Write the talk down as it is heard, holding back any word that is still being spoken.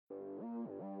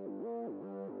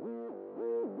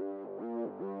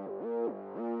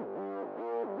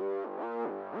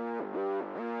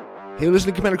Hey,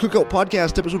 listen to Commander Cookout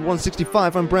Podcast, episode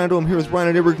 165. I'm Brando. I'm here with Ryan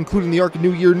and Edward, concluding the arc of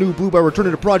New Year, New Blue by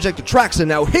returning to Project Atraxa.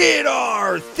 Now hit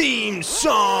our theme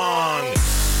song!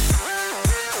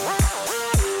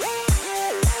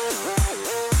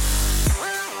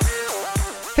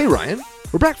 Hey, Ryan.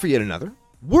 We're back for yet another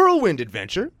whirlwind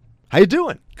adventure. How you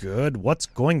doing? Good. What's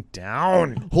going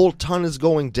down? Whole ton is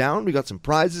going down. We got some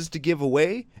prizes to give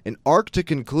away, an arc to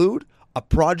conclude, a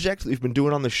project that we've been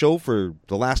doing on the show for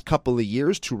the last couple of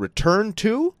years to return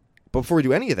to. But before we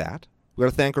do any of that, we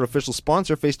got to thank our official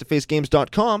sponsor,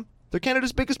 FaceToFaceGames.com. They're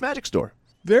Canada's biggest Magic store.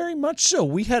 Very much so.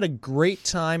 We had a great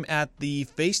time at the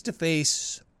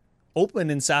Face-to-Face Open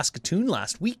in Saskatoon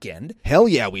last weekend. Hell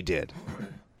yeah, we did.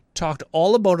 Talked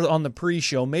all about it on the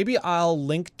pre-show. Maybe I'll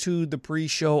link to the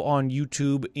pre-show on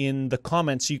YouTube in the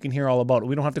comments so you can hear all about it.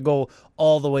 We don't have to go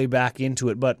all the way back into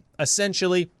it, but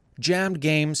essentially, jammed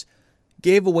games,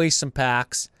 gave away some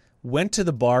packs, went to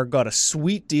the bar, got a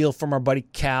sweet deal from our buddy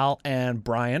Cal and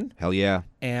Brian, Hell yeah.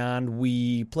 and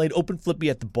we played Open Flippy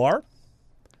at the bar.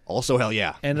 Also hell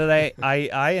yeah. And then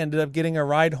I ended up getting a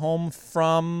ride home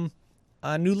from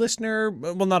a new listener,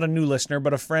 well, not a new listener,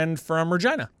 but a friend from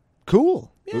Regina.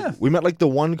 Cool. Yeah. We met like the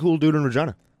one cool dude in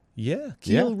Regina. Yeah,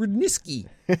 Keel Rudniski.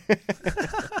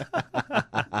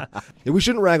 Yeah, we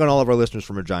shouldn't rag on all of our listeners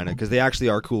from Regina because they actually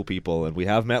are cool people, and we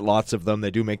have met lots of them.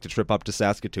 They do make the trip up to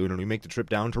Saskatoon, and we make the trip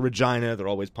down to Regina. They're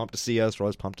always pumped to see us. We're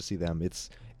always pumped to see them. It's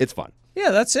fun.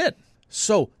 Yeah, that's it.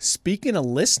 So, speaking of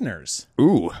listeners,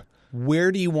 Ooh.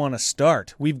 where do you want to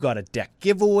start? We've got a deck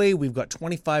giveaway. We've got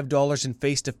 $25 in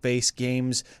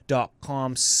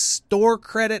FaceToFaceGames.com store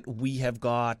credit. We have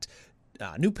got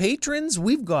new patrons.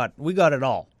 We got it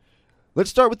all. Let's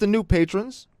start with the new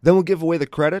patrons, then we'll give away the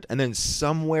credit, and then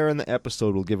somewhere in the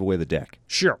episode we'll give away the deck.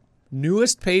 Sure.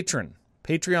 Newest patron,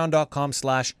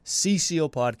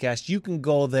 patreon.com/CCO podcast. You can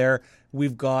go there.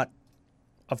 We've got,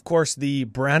 of course, the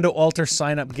Brando Altar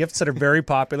sign-up gifts that are very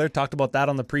popular. Talked about that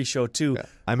on the pre-show, too. Yeah.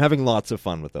 I'm having lots of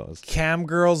fun with those. Cam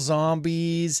Girl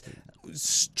zombies,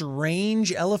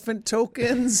 strange elephant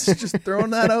tokens. Just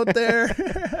throwing that out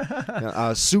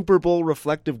there. Super Bowl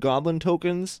reflective goblin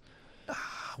tokens.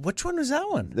 Which one was that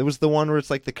one? There was the one where it's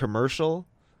like the commercial,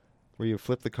 where you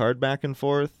flip the card back and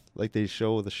forth, like they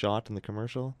show the shot in the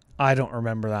commercial. I don't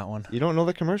remember that one. You don't know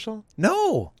the commercial?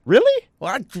 No. Really?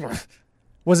 What?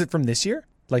 Was it from this year?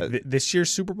 Like this year's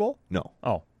Super Bowl? No.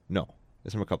 Oh. No.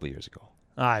 It's from a couple of years ago.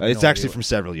 It's actually from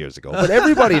several years ago. But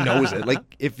everybody knows it. Like,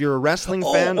 if you're a wrestling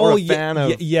fan or a fan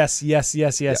of... Yes. I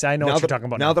know what you're talking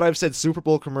about now that I've said Super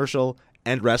Bowl commercial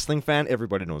and wrestling fan,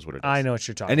 everybody knows what it is. I know what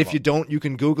you're talking about. And if you don't, you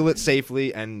can Google it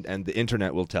safely, and the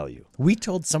internet will tell you. We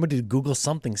told somebody to Google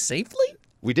something safely?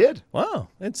 We did. Wow,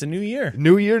 it's a new year.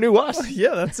 New year, new us.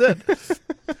 Yeah, that's it.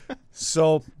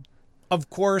 So, of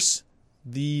course,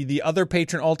 the other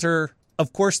patron altar...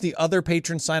 Of course, the other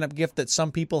patron sign-up gift that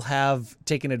some people have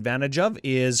taken advantage of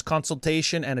is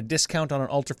consultation and a discount on an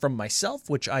altar from myself,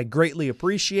 which I greatly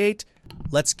appreciate.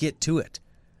 Let's get to it.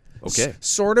 Okay.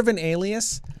 Sort of an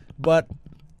alias, but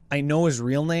I know his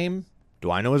real name.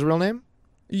 Do I know his real name?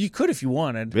 You could if you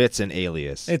wanted. It's an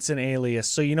alias. It's an alias,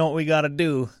 so you know what we got to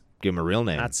do. Give him a real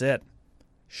name. That's it.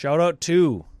 Shout out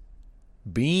to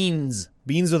Beans.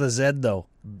 Beans with a Z, though.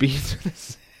 Beans with a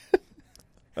Z.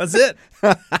 That's it.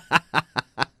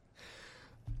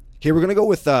 Okay, we're going to go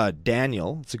with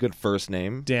Daniel. It's a good first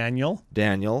name. Daniel,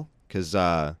 because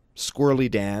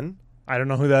Squirrely Dan. I don't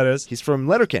know who that is. He's from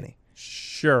Letterkenny.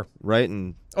 Sure. Right?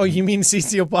 And oh, you mean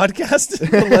CCO Podcast?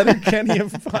 The Letterkenny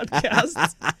of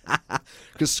podcasts?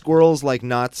 Because squirrels like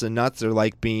nuts, and nuts are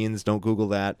like beans. Don't Google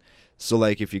that. So,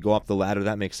 like, if you go up the ladder,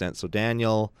 that makes sense. So,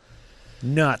 Daniel.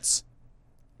 Nuts.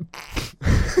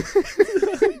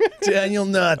 Daniel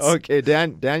Nuts. Okay,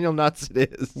 Daniel Nuts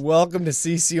it is. Welcome to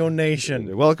CCO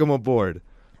Nation. Welcome aboard.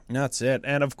 That's it.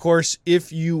 And of course,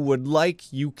 if you would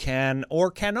like, you can or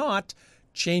cannot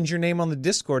change your name on the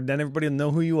Discord. Then everybody will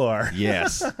know who you are.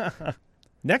 Yes.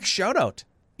 Next shout out.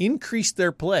 Increase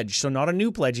their pledge. So not a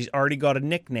new pledge. He's already got a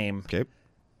nickname. Okay.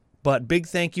 But big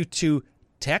thank you to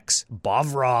Tex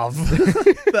Bovrov.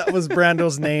 That was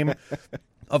Brando's name.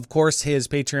 Of course, his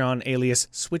Patreon alias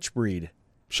Switchbreed.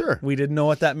 Sure. We didn't know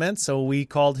what that meant, so we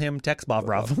called him Tex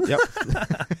Bovrov. Yep.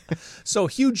 So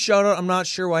huge shout out. I'm not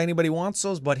sure why anybody wants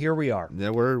those, but here we are.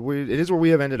 Yeah, it is where we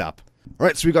have ended up. All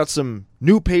right, so we got some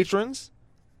new patrons.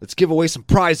 Let's give away some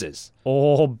prizes.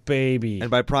 Oh, baby.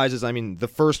 And by prizes, I mean the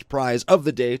first prize of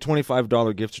the day,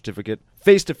 $25 gift certificate,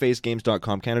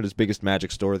 FaceToFaceGames.com, Canada's biggest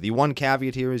Magic store. The one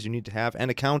caveat here is you need to have an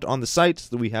account on the site so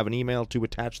that we have an email to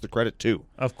attach the credit to.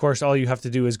 Of course, all you have to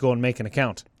do is go and make an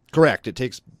account. Correct. It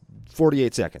takes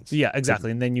 48 seconds. Yeah,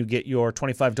 exactly. And then you get your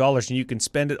 $25 and you can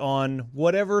spend it on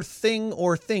whatever thing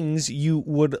or things you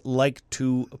would like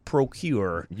to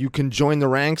procure. You can join the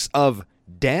ranks of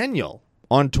Daniel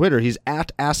on Twitter. He's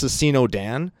at Assassino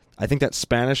Dan. I think that's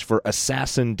Spanish for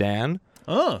Assassin Dan.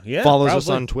 Oh, yeah. Follows us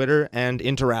probably. on Twitter and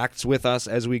interacts with us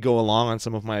as we go along on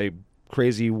some of my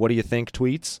crazy what do you think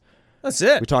tweets. That's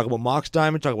it. We talk about Mox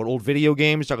Time, we talk about old video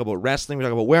games, we talk about wrestling, we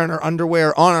talk about wearing our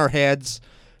underwear on our heads.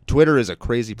 Twitter is a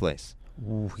crazy place.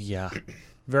 Ooh, yeah.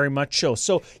 Very much so.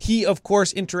 So he, of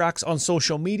course, interacts on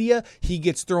social media. He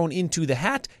gets thrown into the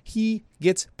hat. He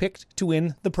gets picked to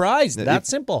win the prize. That's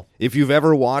simple. If you've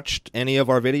ever watched any of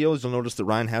our videos, you'll notice that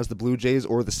Ryan has the Blue Jays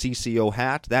or the CCO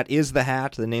hat. That is the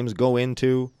hat the names go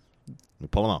into. We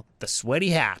pull them out. The sweaty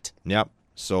hat. Yep.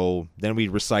 So then we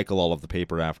recycle all of the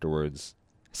paper afterwards.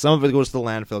 Some of it goes to the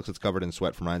landfill because it's covered in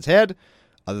sweat from Ryan's head.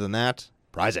 Other than that,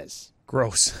 prizes.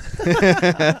 Gross.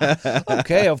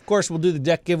 Okay, of course, we'll do the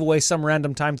deck giveaway some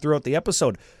random time throughout the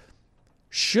episode.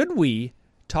 Should we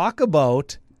talk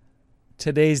about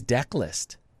today's deck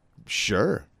list?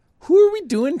 Sure. Who are we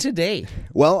doing today?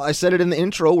 Well, I said it in the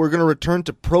intro. We're going to return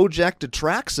to Project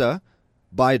Atraxa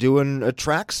by doing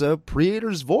Atraxa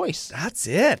Creator's Voice. That's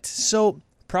it. So,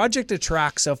 Project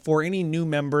Atraxa, for any new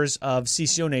members of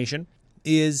CCO Nation,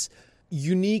 is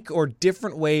unique or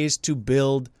different ways to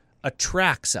build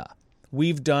Atraxa.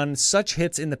 We've done such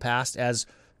hits in the past as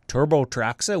Turbo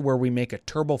Atraxa, where we make a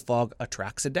Turbo Fog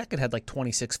Atraxa deck. It had like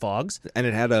 26 fogs. And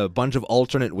it had a bunch of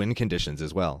alternate win conditions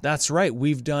as well. That's right.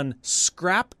 We've done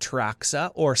Scrap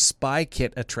Traxa or Spy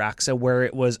Kit Atraxa, where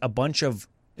it was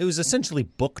it was essentially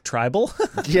book tribal,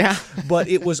 Yeah. but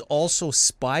it was also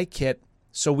Spy Kit,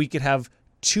 so we could have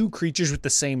two creatures with the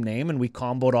same name, and we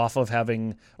comboed off of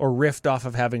having, or riffed off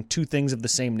of having two things of the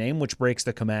same name, which breaks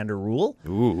the commander rule.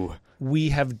 Ooh. We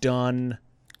have done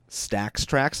Stax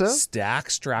Traxa?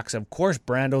 Stax Traxa, of course,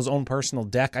 Brando's own personal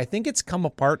deck. I think it's come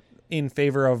apart in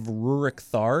favor of Rurik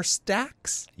Thar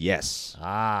Stacks. Yes.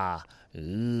 Ah.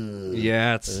 Ooh.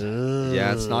 Yeah, it's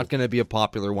not going to be a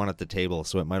popular one at the table,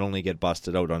 so it might only get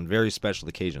busted out on very special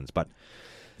occasions. But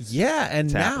Yeah,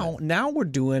 and happening. now we're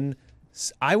doing,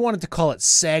 I wanted to call it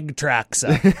Seg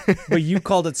Traxa, but you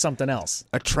called it something else.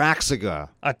 Atraxaga.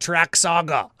 A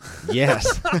Traxaga.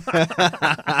 Yes.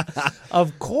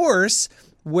 Of course,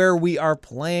 where we are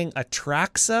playing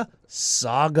Atraxa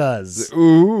Sagas.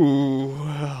 Ooh.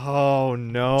 Oh,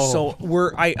 no.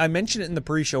 So I mentioned it in the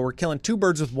pre-show, we're killing two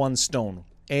birds with one stone.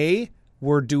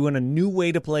 We're doing a new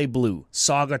way to play blue,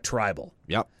 Saga Tribal.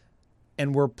 Yep.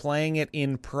 And we're playing it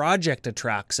in Project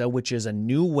Atraxa, which is a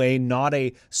new way, not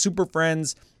a Super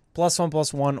Friends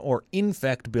 +1/+1 or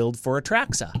Infect build for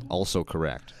Atraxa. Also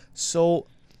correct. So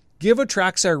give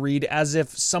Atraxa a read as if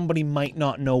somebody might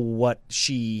not know what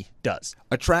she does.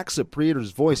 Atraxa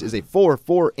Creator's Voice is a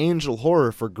 4/4 angel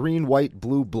horror for green, white,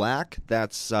 blue, black.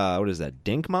 That's, what is that,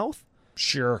 Dinkmouth?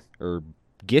 Sure. Or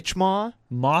Gitchmaw?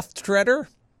 Moth Treader?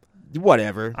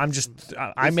 Whatever.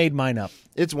 I made mine up.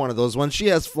 It's one of those ones. She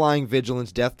has Flying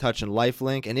Vigilance, Death Touch, and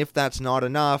Lifelink, and if that's not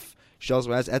enough, she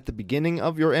also has, at the beginning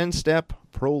of your end step,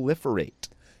 Proliferate.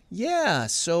 Yeah,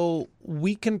 so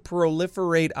we can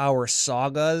proliferate our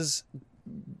sagas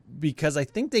because I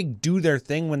think they do their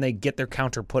thing when they get their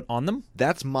counter put on them.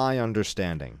 That's my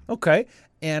understanding. Okay.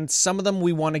 And some of them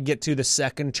we want to get to the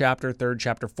second chapter, third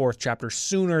chapter, fourth chapter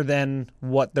sooner than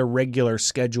what the regular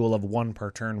schedule of one per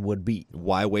turn would be.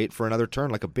 Why wait for another turn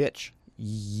like a bitch?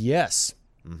 Yes.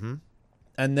 Mm-hmm.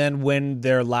 And then when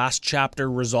their last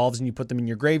chapter resolves and you put them in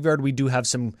your graveyard, we do have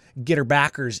some getter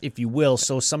backers, if you will.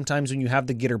 So sometimes when you have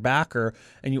the getter backer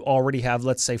and you already have,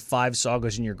 let's say, 5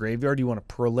 sagas in your graveyard, you want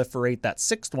to proliferate that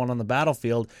 6th one on the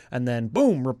battlefield and then,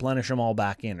 boom, replenish them all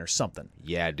back in or something.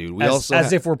 Yeah, dude.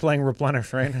 As if we're playing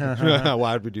Replenish, right?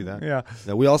 Why would we do that? Yeah.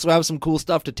 Now, we also have some cool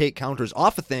stuff to take counters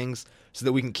off of things so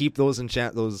that we can keep those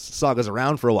those sagas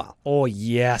around for a while. Oh,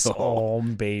 yes. Oh,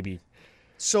 baby.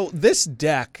 So this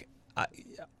deck,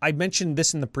 I mentioned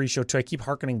this in the pre-show too. I keep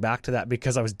hearkening back to that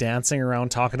because I was dancing around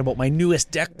talking about my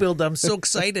newest deck build. I'm so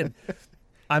excited.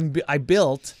 I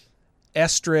built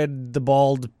Estrid the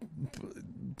Bald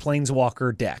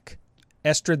Planeswalker deck.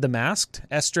 Estrid the Masked.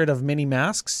 Estrid of many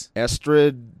masks.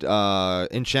 Estrid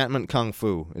Enchantment Kung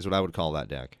Fu is what I would call that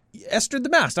deck. Estrid the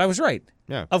Masked. I was right.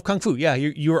 Yeah. Of Kung Fu. Yeah,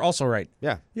 you were also right.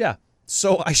 Yeah. Yeah.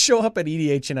 So I show up at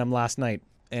EDH&M last night,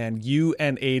 and you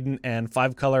and Aiden and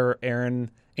 5-color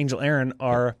Angel Aaron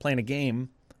are playing a game,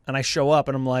 and I show up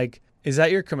and I'm like, is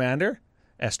that your commander,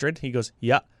 Estrid? He goes,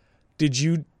 yeah. Did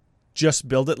you just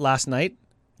build it last night?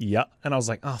 Yeah. And I was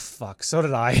like, oh, fuck. So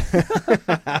did I.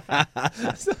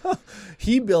 So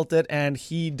he built it, and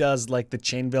he does like the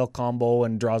Chainveil combo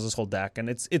and draws his whole deck. And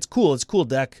it's cool. It's a cool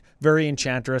deck. Very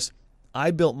Enchantress. I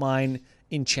built mine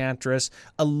Enchantress,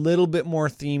 a little bit more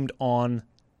themed on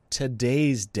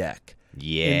today's deck.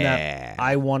 In that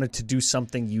I wanted to do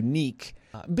something unique.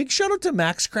 Big shout out to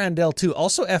Max Crandell, too.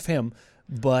 Also F him.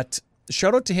 But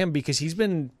shout out to him because he's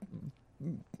been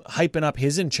hyping up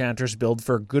his Enchantress build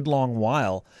for a good long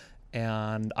while.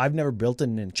 And I've never built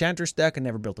an Enchantress deck. I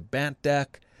never built a Bant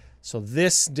deck. So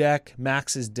this deck,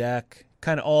 Max's deck,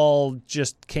 kind of all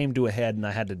just came to a head, and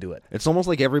I had to do it. It's almost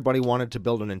like everybody wanted to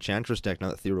build an Enchantress deck now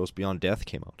that Theros Beyond Death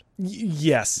came out.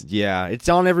 Yes. Yeah, it's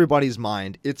on everybody's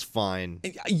mind. It's fine.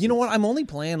 You know what? I'm only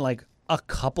playing like a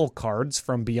couple cards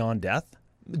from Beyond Death.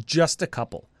 Just a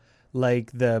couple.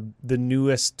 Like the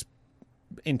newest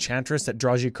Enchantress that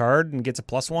draws you a card and gets a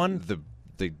 +1.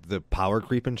 The power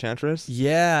creep Enchantress?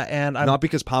 Yeah, and I'm not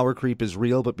because power creep is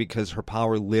real, but because her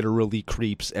power literally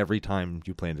creeps every time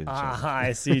you play an Enchantress.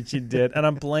 I see what you did. And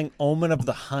I'm playing Omen of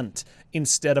the Hunt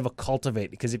instead of a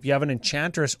Cultivate, because if you have an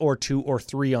Enchantress or 2 or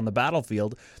 3 on the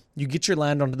battlefield, you get your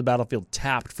land onto the battlefield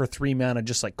tapped for 3 mana,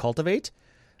 just like Cultivate.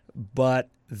 But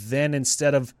then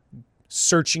instead of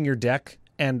searching your deck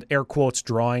and air quotes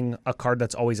drawing a card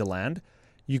that's always a land,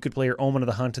 you could play your Omen of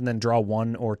the Hunt and then draw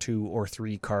 1 or 2 or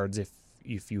 3 cards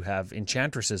if you have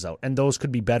Enchantresses out, and those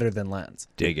could be better than lands.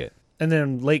 Dig it. And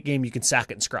then late game you can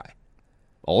sack it and scry.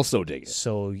 Also dig it.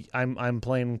 So I'm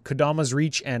playing Kodama's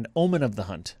Reach and Omen of the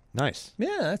Hunt. Nice.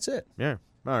 Yeah, that's it. Yeah.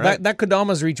 All right. That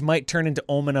Kodama's Reach might turn into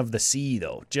Omen of the Sea,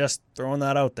 though. Just throwing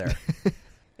that out there.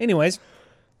 Anyways,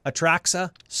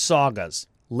 Atraxa, Sagas.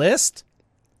 List.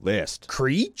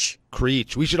 Creech.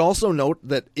 We should also note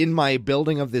that in my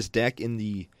building of this deck, in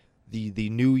the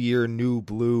New Year, New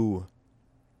Blue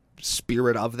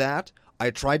spirit of that,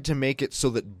 I tried to make it so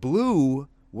that blue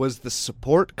was the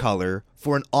support color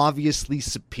for an obviously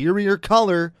superior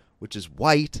color, which is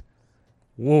white.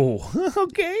 Whoa.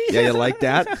 Okay. Yeah, you like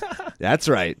that? That's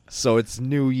right. So it's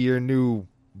New Year, New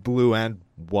Blue and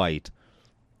white.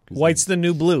 White's the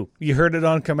new blue. You heard it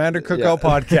on Commander Cookout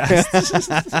Podcast.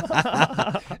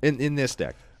 in this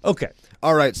deck. Okay.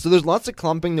 All right, so there's lots of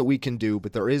clumping that we can do,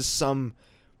 but there is some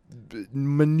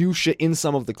minutia in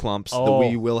some of the clumps that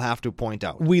we will have to point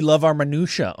out. We love our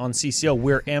minutia on CCO.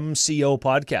 We're MCO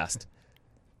Podcast.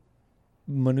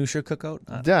 Minutia Cookout?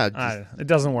 It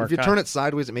doesn't work. If you turn it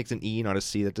sideways, it makes an E, not a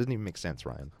C. That doesn't even make sense,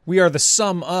 Ryan. We are the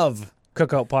sum of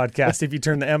Cookout Podcast. If you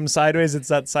turn the M sideways, it's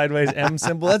that sideways M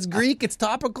symbol. That's Greek. It's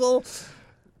topical.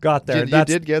 Got there. You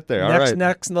did get there. All right.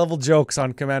 Next level jokes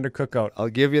on Commander Cookout. I'll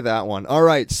give you that one. All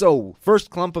right. So first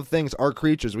clump of things are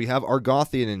creatures. We have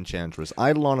Argothian Enchantress,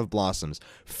 Eidolon of Blossoms,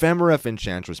 Femaref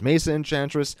Enchantress, Mesa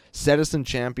Enchantress, Citizen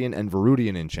Champion, and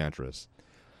Verudian Enchantress.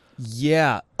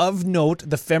 Yeah. Of note,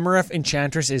 the Femaref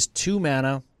Enchantress is 2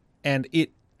 mana, and it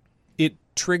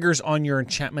triggers on your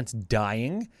enchantments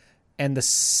dying, and the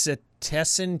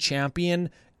Citizen Champion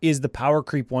is the power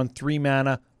creep one, 3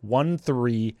 mana,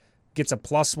 1/3. Gets a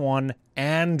 +1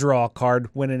 and draw a card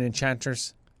when an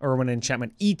Enchantress or when an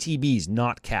enchantment ETBs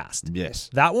not cast. Yes.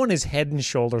 That one is head and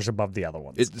shoulders above the other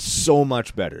ones. It's so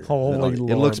much better. Holy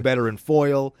Lord. It looks better in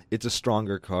foil. It's a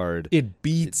stronger card. It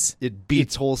beats. It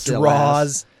beats wholesale.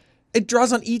 Draws. It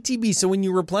draws on ETB, so when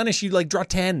you replenish, you draw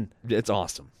 10. It's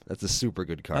awesome. That's a super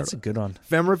good card. That's a good one.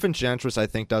 Femaref Enchantress, I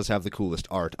think, does have the coolest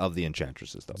art of the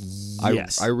Enchantresses, though.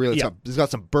 Yes. I really... She's got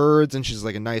some birds, and she's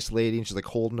like a nice lady, and she's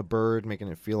holding a bird, making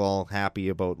it feel all happy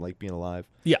about being alive.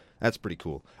 Yeah. That's pretty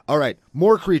cool. All right,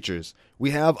 more creatures.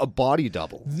 We have a body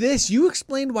double. You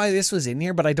explained why this was in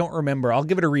here, but I don't remember. I'll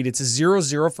give it a read. It's a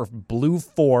 0/0 for blue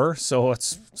 4, so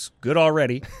it's good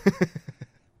already.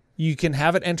 You can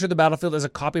have it enter the battlefield as a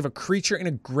copy of a creature in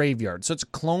a graveyard. So it's a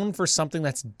clone for something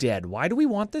that's dead. Why do we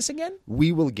want this again?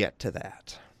 We will get to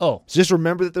that. Oh. So just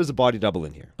remember that there's a body double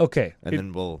in here. Okay. And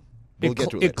then we'll get to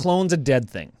it later. It clones a dead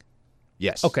thing.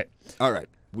 Yes. Okay. All right.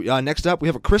 Next up, we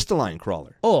have a Crystalline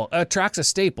Crawler. Oh, Atraxa a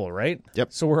staple, right?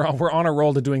 Yep. So we're on a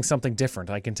roll to doing something different,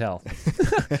 I can tell.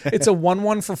 It's a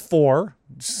 1/1 for 4.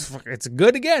 It's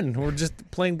good again. We're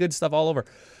just playing good stuff all over.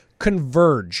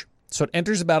 Converge. So it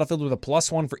enters the battlefield with a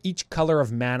 +1 for each color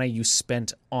of mana you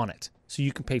spent on it. So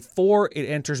you can pay 4. It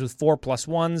enters with 4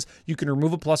 +1s. You can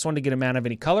remove a +1 to get a mana of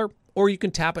any color, or you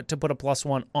can tap it to put a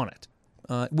 +1 on it.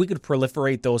 We could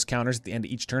proliferate those counters at the end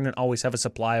of each turn and always have a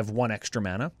supply of 1 extra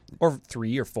mana, or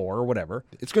 3 or 4 or whatever.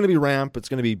 It's going to be ramp. It's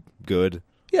going to be good.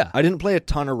 Yeah. I didn't play a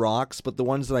ton of rocks, but the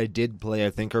ones that I did play, I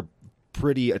think, are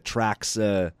pretty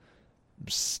Atraxa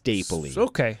stapley.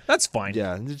 Okay, that's fine.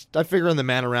 Yeah, I figure in the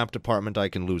mana ramp department I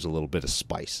can lose a little bit of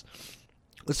spice.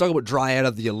 Let's talk about Dryad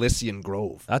of the Elysian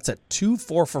Grove. That's a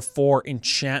 2/4 for 4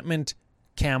 enchantment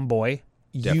camboy.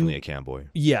 Definitely a camboy.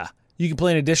 Yeah. You can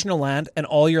play an additional land, and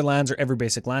all your lands are every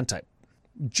basic land type.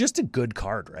 Just a good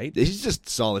card, right? He's just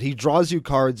solid. He draws you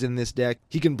cards in this deck.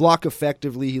 He can block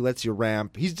effectively. He lets you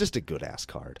ramp. He's just a good-ass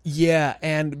card. Yeah,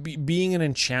 and being an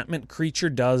enchantment creature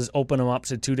does open him up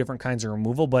to 2 different kinds of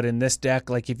removal, but in this deck,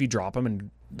 like if you drop him and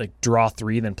like draw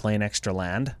 3, then play an extra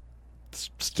land, It's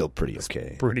still pretty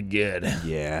okay. pretty good.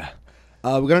 Yeah.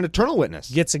 We got an Eternal Witness.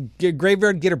 Gets a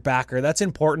graveyard getter backer. That's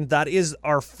important. That is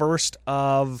our first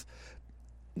of,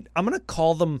 I'm going to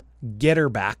call them getter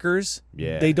backers.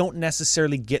 Yeah. They don't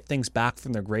necessarily get things back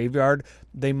from their graveyard.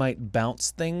 They might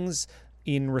bounce things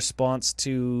in response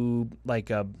to like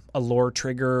a lore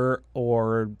trigger,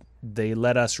 or they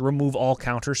let us remove all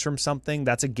counters from something.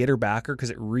 That's a getter backer because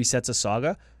it resets a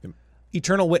saga. Yep.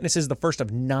 Eternal Witness is the first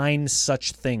of 9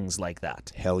 such things like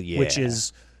that. Hell yeah. Which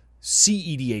is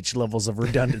CEDH levels of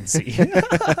redundancy.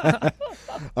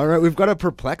 All right, we've got a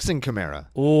Perplexing Chimera.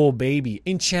 Oh, baby.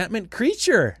 Enchantment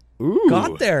creature. Ooh.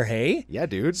 Got there, hey? Yeah,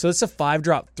 dude. So it's a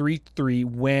 5-drop 3/3.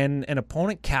 When an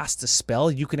opponent casts a spell,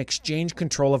 you can exchange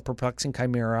control of Perplexing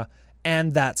Chimera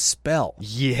and that spell.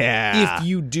 Yeah. If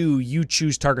you do, you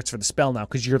choose targets for the spell now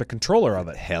because you're the controller of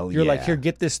it. Hell You're yeah. like, here,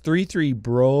 get this 3/3,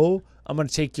 bro. I'm going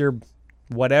to take your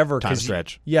whatever. Time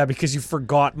stretch. Yeah, because you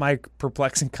forgot my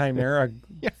Perplexing Chimera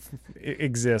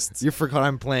exists. You forgot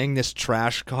I'm playing this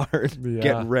trash card. Yeah.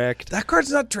 Get wrecked. That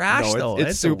card's not trash, No, though.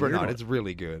 it's a super weird not. one. It's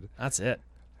really good. That's it.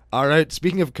 All right,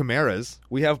 speaking of chimeras,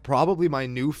 we have probably my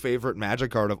new favorite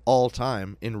Magic card of all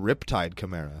time in Riptide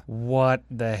Chimera. What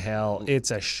the hell?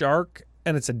 It's a shark,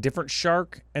 and it's a different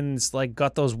shark, and it's like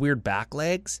got those weird back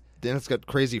legs. Then it's got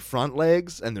crazy front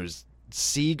legs, and there's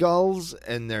seagulls,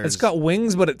 and there's... It's got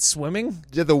wings, but it's swimming.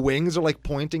 Yeah, the wings are like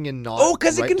pointing in not Oh,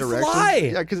 'cause it right can directions. fly.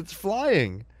 Yeah, because it's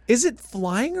flying. Is it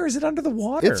flying or is it under the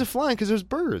water? It's a flying because there's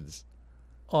birds.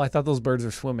 Oh, I thought those birds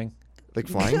were swimming. Like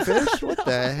flying fish? What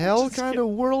the hell kind of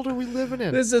world are we living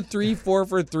in? This is a 3/4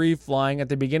 for 3 flying. At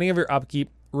the beginning of your upkeep,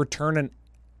 return an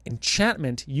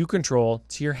enchantment you control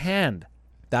to your hand.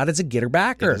 That is a getter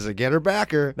backer. It is a getter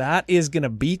backer. That is going to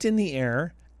beat in the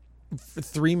air.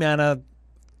 3 mana,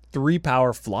 3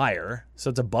 power flyer.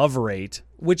 So it's above rate,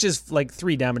 which is like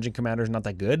 3 damaging commander is not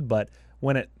that good. But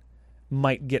when it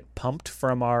might get pumped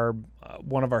from our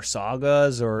one of our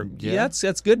sagas, or Yeah.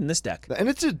 that's good in this deck. And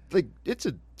it's a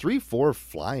 3/4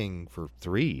 flying for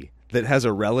 3 that has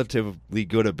a relatively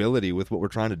good ability with what we're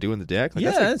trying to do in the deck. Like,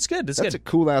 Yeah, that's that's good. That's a good.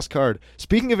 cool ass card.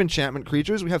 Speaking of enchantment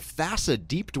creatures, we have Thassa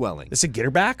Deep Dwelling. It's a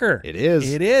getter backer. It is.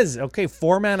 It is. Okay,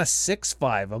 4 mana,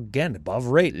 6/5. Again, above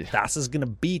rate. Thassa's going to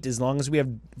beat as long as we have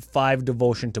 5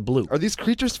 devotion to blue. Are these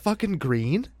creatures fucking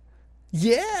green?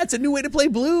 Yeah, it's a new way to play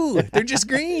blue. They're just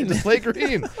green. Just play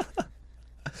green.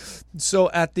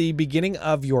 So at the beginning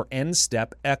of your end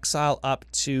step, exile up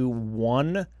to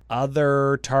 1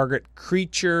 other target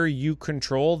creature you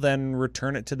control, then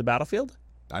return it to the battlefield?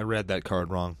 I read that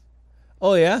card wrong.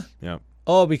 Oh, yeah? Yeah.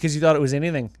 Oh, because you thought it was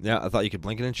anything. Yeah, I thought you could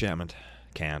blink an enchantment.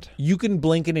 Can't. You can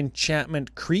blink an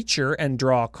enchantment creature and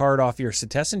draw a card off your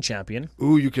Setessan champion.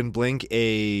 Ooh, you can blink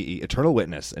a Eternal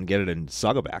Witness and get it in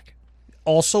Saga back.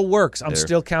 Also works. I'm There.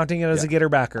 still counting it as a getter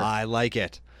backer. I like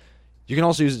it. You can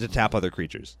also use it to tap other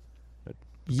creatures.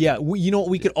 Yeah, you know what?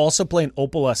 We could also play an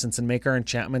Opalescence and make our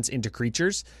enchantments into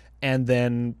creatures and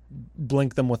then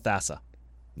blink them with Thassa.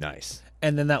 Nice.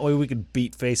 And then that way we could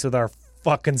beat face with our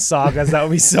fucking sagas. That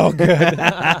would be so good.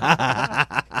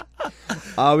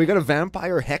 We got a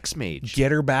Vampire Hex Mage.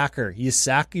 Getter backer. You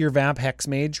sack your Vamp Hex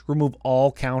Mage, remove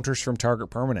all counters from target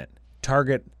permanent.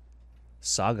 Target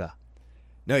saga.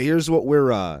 Now here's what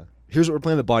we're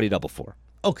playing the body double for.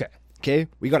 Okay. Okay,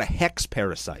 we got a Hex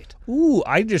Parasite. Ooh,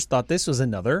 I just thought this was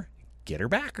another getter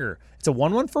backer. It's a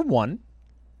 1/1 for 1.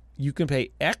 You can pay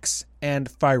X and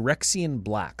Phyrexian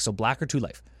Black, so black or 2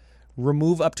 life.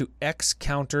 Remove up to X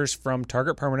counters from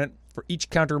target permanent. For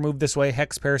each counter removed this way,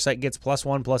 Hex Parasite gets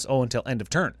 +1/+0 until end of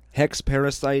turn. Hex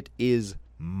Parasite is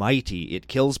mighty. It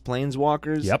kills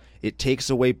planeswalkers. Yep. It takes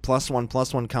away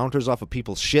 +1/+1 counters off of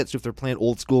people's shit. So if they're playing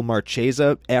old school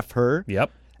Marchesa, F her. Yep.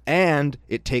 And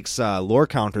it takes lore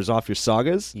counters off your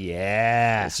sagas.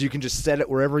 Yeah. So you can just set it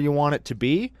wherever you want it to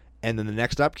be. And then the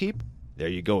next upkeep, there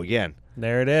you go again.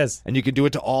 There it is. And you can do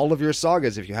it to all of your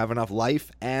sagas if you have enough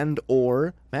life and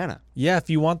or mana. Yeah, if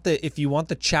you want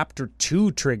the chapter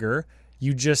 2 trigger,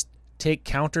 you just take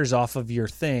counters off of your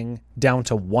thing down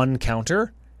to 1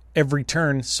 counter every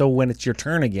turn. So when it's your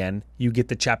turn again, you get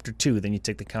the chapter 2, then you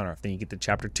take the counter off. Then you get the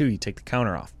chapter 2, you take the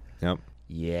counter off. Yep.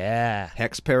 Yeah.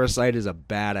 Hex Parasite is a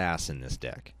badass in this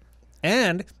deck.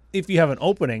 And if you have an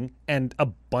opening and a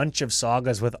bunch of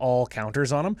sagas with all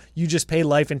counters on them, you just pay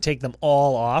life and take them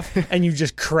all off, and you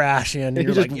just crash in. You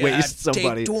You're just like, waste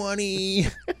somebody. Take 20.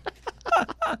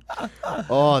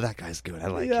 Oh, that guy's good. I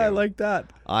like him. Yeah, I like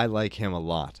that. I like him a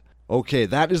lot. Okay,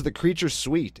 that is the creature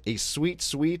suite. A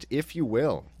sweet, if you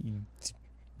will.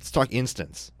 Let's talk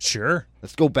instants. Sure.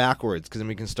 Let's go backwards, because then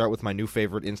we can start with my new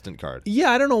favorite instant card.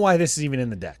 Yeah, I don't know why this is even in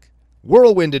the deck.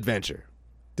 Whirlwind Adventure.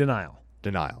 Denial.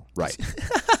 Denial. Right.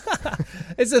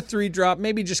 It's a 3-drop,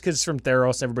 maybe just because it's from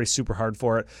Theros. Everybody's super hard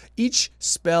for it. Each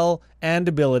spell and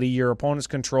ability your opponent's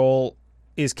control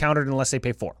is countered unless they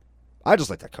pay 4. I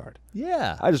just like that card.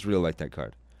 Yeah. I just really like that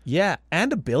card. Yeah,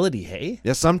 and ability, hey?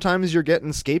 Yeah, sometimes you're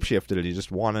getting scape shifted and you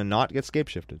just want to not get scape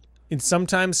shifted. And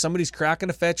sometimes somebody's cracking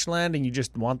a fetch land and you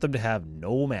just want them to have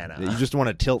no mana. You just want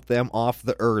to tilt them off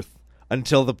the Earth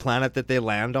until the planet that they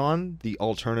land on, the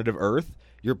alternative Earth,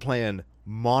 you're playing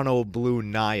mono blue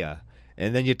Naya.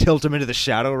 And then you tilt them into the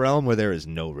Shadow Realm where there is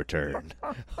no return.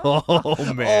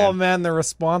 Oh, man. Oh, man, the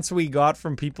response we got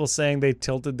from people saying they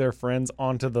tilted their friends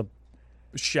onto the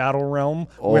Shadow Realm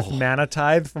with Mana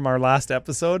Tithe from our last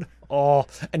episode. Oh,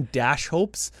 and Dash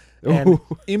Hopes and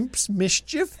Imp's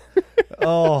Mischief.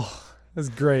 Oh, that's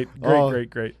great.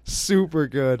 Great. Super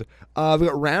good. We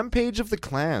got Rampage of the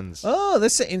Clans. Oh,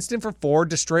 this is an instant for 4.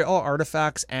 Destroy all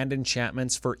artifacts and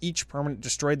enchantments. For each permanent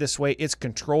destroyed this way, its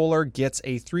controller gets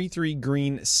a 3/3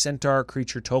 green centaur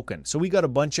creature token. So we got a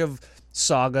bunch of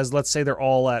sagas. Let's say they're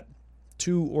all at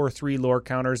 2 or 3 lore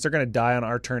counters. They're going to die on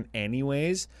our turn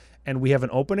anyways. And we have an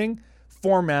opening.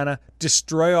 4 mana.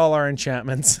 Destroy all our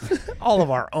enchantments. All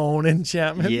of our own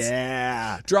enchantments.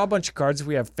 Yeah. Draw a bunch of cards if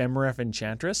we have Femeref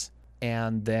Enchantress.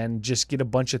 And then just get a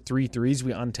bunch of 3/3s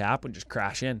we untap and just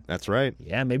crash in. That's right.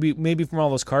 Yeah, maybe from all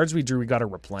those cards we drew, we got to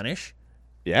replenish.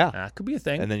 Yeah. That could be a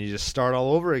thing. And then you just start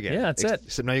all over again. Yeah, that's it.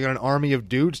 Except now you got an army of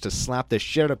dudes to slap the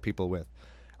shit out of people with.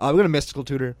 We got a Mystical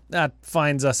Tutor. That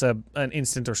finds us an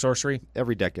instant or sorcery.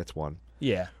 Every deck gets one.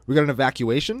 Yeah. We got an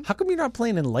Evacuation. How come you're not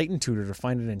playing Enlightened Tutor to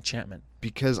find an enchantment?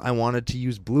 Because I wanted to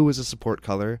use blue as a support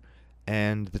color,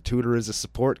 and the Tutor is a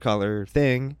support color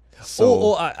thing.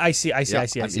 So I see.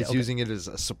 It's Okay. using it as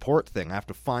a support thing. I have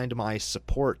to find my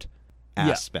support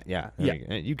aspect. Yeah.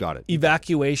 You got it.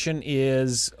 Evacuation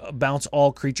is bounce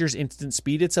all creatures instant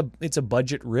speed. It's a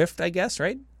budget rift, I guess,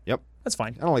 right? Yep. That's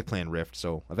fine. I don't like playing Rift,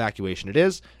 so Evacuation it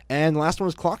is. And the last one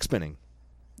was Clock Spinning.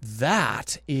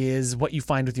 That is what you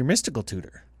find with your Mystical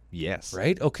Tutor. Yes.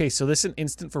 Right? Okay, so this is an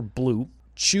instant for blue.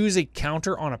 Choose a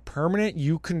counter on a permanent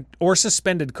or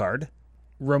suspended card.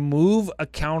 Remove a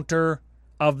counter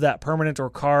of that permanent or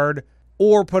card,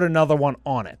 or put another one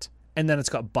on it. And then it's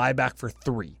got buyback for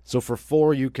 3. So for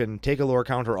 4, you can take a lore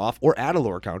counter off or add a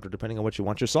lore counter depending on what you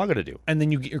want your saga to do. And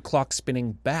then you get your clock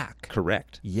spinning back.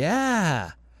 Correct.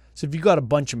 Yeah. So if you got a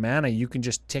bunch of mana, you can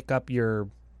just tick up your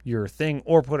thing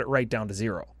or put it right down to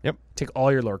 0. Yep. Take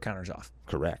all your lore counters off.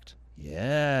 Correct.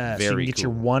 Yeah. So you Very can get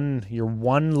cool. your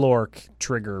one lore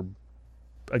trigger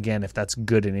again if that's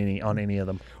good on any of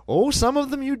them. Oh, some of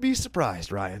them you'd be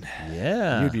surprised, Ryan.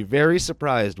 Yeah. You'd be very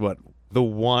surprised what the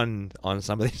one on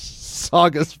some of these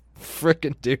sagas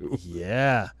frickin' do.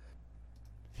 Yeah.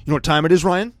 You know what time it is,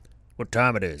 Ryan? What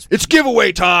time it is? It's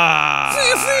giveaway time!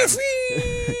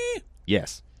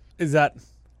 Yes. Is that...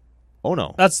 Oh,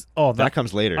 no. That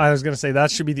comes later. I was going to say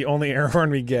that should be the only air horn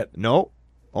we get. No.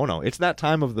 Oh, no. It's that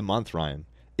time of the month, Ryan.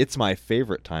 It's my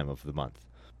favorite time of the month.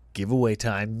 Giveaway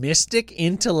time. Mystic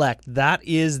Intellect. That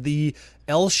is the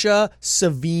Elsha,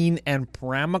 Savine, and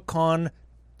Pramicon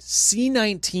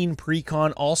C19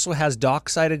 Precon. Also has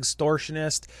Dockside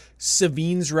Extortionist,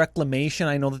 Savine's Reclamation.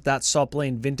 I know that saw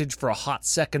playing Vintage for a hot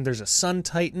second. There's a Sun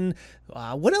Titan.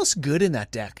 What else good in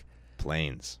that deck?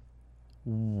 Plains.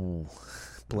 Ooh.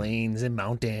 Plains and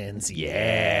mountains.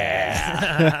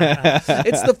 Yeah.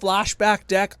 It's the flashback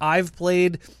deck. I've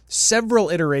played several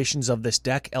iterations of this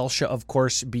deck. Elsha, of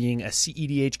course, being a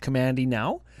CEDH commandy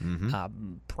now.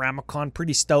 Mm-hmm. Pramicon,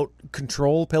 pretty stout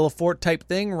control, Pillowfort type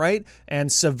thing, right? And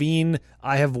Savine,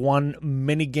 I have won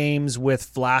many games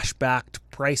with flashbacked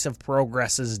price of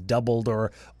progresses doubled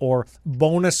or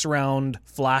bonus round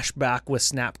flashback with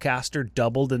Snapcaster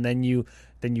doubled, and then you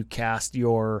cast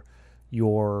your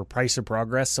price of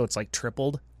progress, so it's like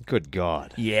tripled. Good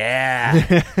God.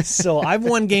 Yeah. So I've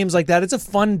won games like that. It's a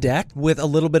fun deck with a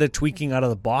little bit of tweaking out of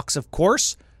the box, of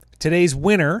course. Today's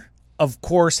winner, of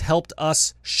course, helped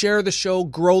us share the show,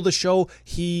 grow the show.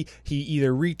 He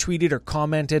either retweeted or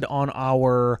commented on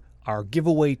our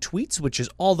giveaway tweets, which is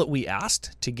all that we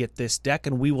asked to get this deck,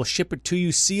 and we will ship it to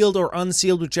you sealed or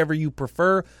unsealed, whichever you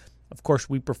prefer. Of course,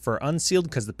 we prefer unsealed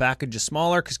because the package is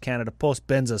smaller because Canada Post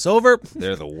bends us over.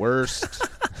 They're the worst.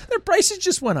 Their prices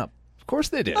just went up. Of course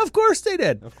they did. Of course they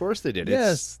did. Of course they did.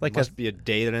 Yes, It must be a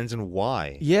day that ends in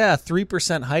Y. Yeah,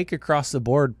 3% hike across the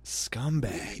board,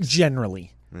 Scumbags.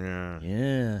 generally. Yeah.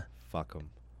 Yeah. Fuck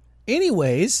them.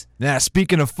 Anyways, Now,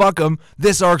 speaking of fuck 'em,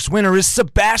 this arc's winner is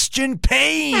Sebastian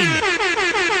Payne.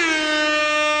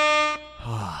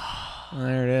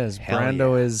 there it is. Hell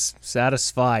Brando yeah. is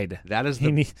satisfied. That is He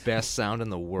the need- best sound in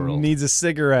the world. Needs a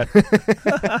cigarette.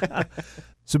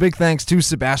 So big thanks to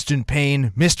Sebastian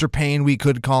Payne, Mr. Payne, we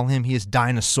could call him. He is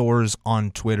Dinosaurs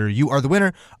on Twitter. You are the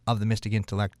winner of the Mystic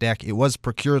Intellect deck. It was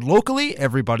procured locally.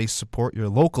 Everybody support your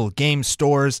local game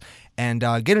stores. And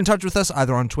get in touch with us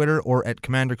either on Twitter or at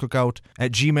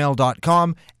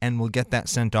commandercookout@gmail.com, and we'll get that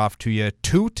sent off to you.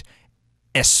 Toot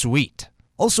es sweet.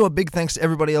 Also, a big thanks to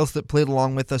everybody else that played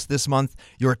along with us this month.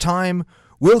 Your time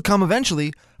will come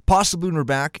eventually. Possibly when we're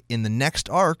back in the next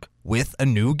arc with a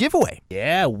new giveaway.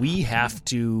 Yeah, we have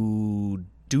to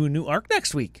do a new arc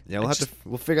next week. Yeah,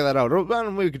 we'll figure that out. Or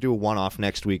we could do a one-off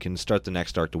next week and start the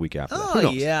next arc the week after. That. Who Oh,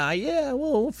 knows? yeah,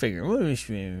 we'll figure.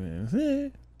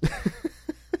 Should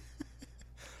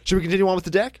we continue on with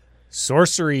the deck?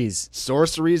 Sorceries.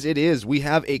 Sorceries it is. We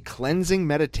have a cleansing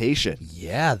meditation.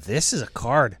 Yeah, this is a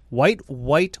card. White,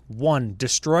 1.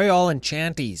 Destroy all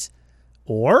enchanties.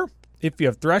 Or, if you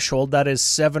have Threshold, that is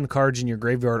 7 cards in your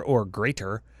graveyard or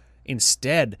greater.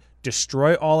 Instead,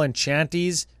 destroy all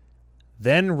enchanties,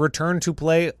 then return to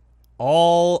play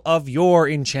all of your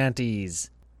enchanties.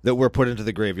 That were put into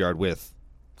the graveyard with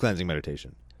cleansing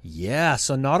meditation. Yeah,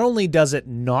 so not only does it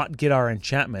not get our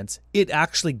enchantments, it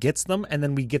actually gets them, and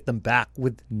then we get them back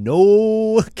with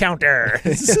no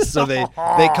counters. So they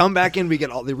come back in,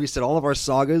 they reset all of our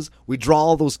sagas, we draw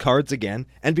all those cards again,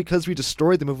 and because we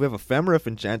destroyed them, if we have Ephemerate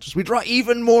Enchantress, we draw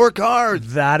even more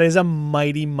cards. That is a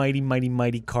mighty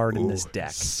card in this deck.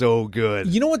 So good.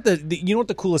 You know what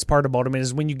the coolest part about them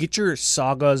is when you get your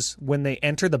sagas, when they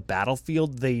enter the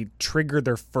battlefield, they trigger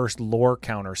their first lore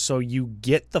counter, so you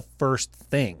get the first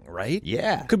thing, right?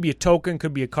 Yeah. Could be a token,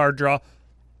 could be a card draw,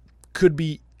 could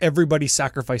be everybody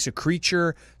sacrifice a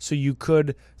creature, so you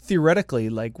could theoretically,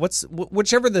 like,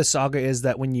 whichever the saga is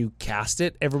that when you cast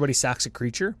it, everybody sacks a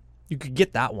creature, you could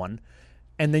get that one,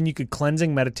 and then you could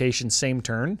cleansing meditation same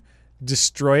turn,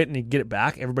 destroy it and you get it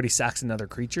back, everybody sacks another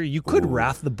creature. You could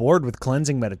wrath the board with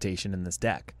cleansing meditation in this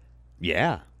deck.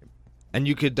 Yeah. And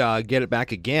you could get it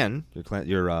back again,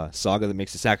 your saga that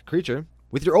makes you sack a creature,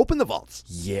 with your Open the Vaults.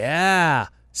 Yeah.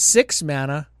 6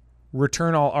 mana,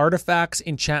 return all artifacts,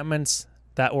 enchantments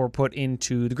that were put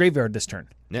into the graveyard this turn.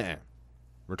 Nah.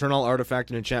 Return all artifact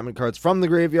and enchantment cards from the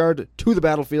graveyard to the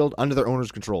battlefield under their owner's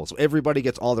control. So everybody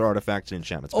gets all their artifacts and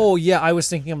enchantments back. Oh, yeah, I was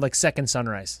thinking of like Second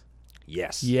Sunrise.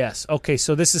 Yes. Yes. Okay,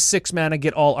 so this is 6 mana,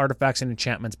 get all artifacts and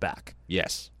enchantments back.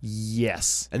 Yes.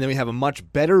 Yes. And then we have a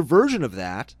much better version of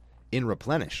that in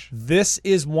Replenish. This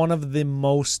is one of the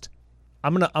most...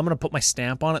 I'm gonna put my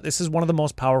stamp on it. This is one of the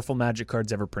most powerful Magic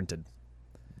cards ever printed.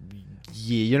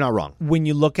 Yeah, you're not wrong. When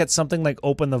you look at something like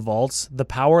Open the Vaults, the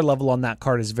power level on that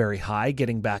card is very high,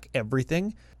 getting back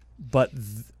everything. But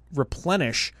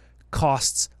Replenish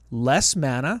costs less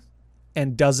mana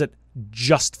and does it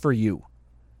just for you.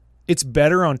 It's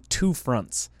better on 2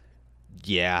 fronts.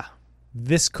 Yeah.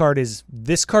 This card is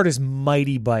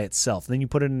mighty by itself. Then you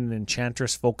put it in an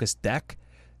Enchantress focused deck.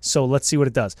 So let's see what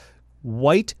it does.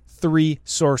 White 3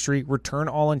 sorcery, return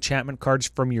all enchantment cards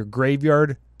from your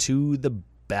graveyard to the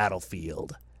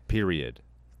battlefield. Period.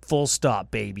 Full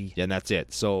stop, baby. Yeah, and that's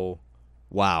it. So,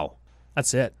 wow.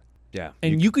 That's it. Yeah.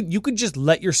 And you could just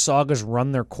let your sagas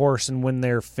run their course, and when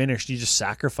they're finished, you just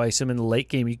sacrifice them in the late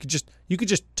game. You could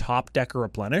just top deck a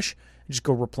Replenish and just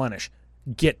go Replenish.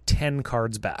 Get 10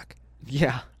 cards back.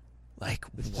 Yeah. Like,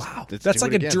 wow. Let's That's do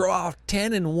like it a again. draw of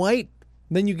 10 in white.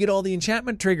 Then you get all the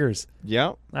enchantment triggers.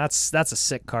 Yeah. That's a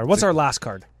sick card. What's our last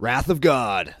card? Wrath of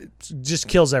God. Just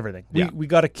kills everything. Yeah. We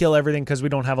got to kill everything because we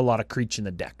don't have a lot of creature in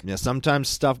the deck. Yeah, sometimes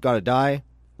stuff gotta die.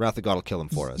 Wrath of God will kill him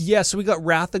for us. Yeah, so we got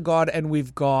Wrath of God and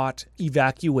we've got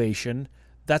Evacuation.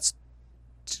 That's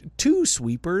 2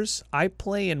 sweepers. I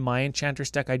play in my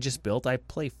Enchantress deck I just built. I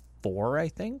play 4, I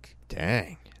think.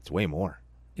 Dang. It's way more.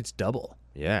 It's double.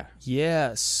 Yeah.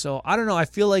 Yeah, so I don't know. I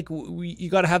feel like you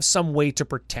got to have some way to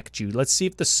protect you. Let's see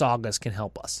if the sagas can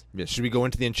help us. Yeah. Should we go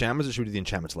into the enchantments or should we do the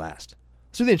enchantments last?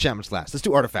 Let's do the enchantments last. Let's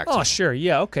do artifacts. Oh, now. sure.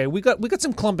 Yeah, okay. We got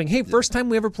some clumping. Hey, first time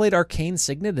we ever played Arcane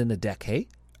Signet in a deck, hey?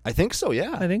 I think so,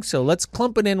 yeah. I think so. Let's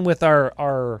clump it in with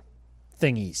our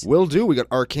thingies. Will do. We got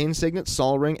Arcane Signet,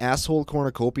 Sol Ring, Asshole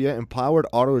Cornucopia, Empowered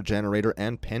Auto Generator,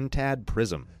 and Pentad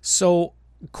Prism. So,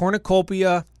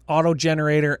 Cornucopia, Auto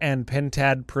Generator, and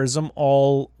Pentad Prism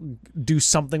all do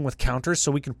something with counters,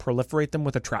 so we can proliferate them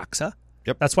with Atraxa.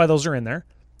 Yep. That's why those are in there.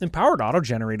 Empowered Auto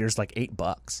Generator is like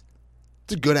 $8.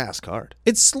 It's a good ass card.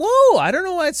 It's slow. I don't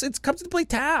know why it's comes to play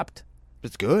tapped.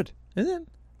 It's good. Is it?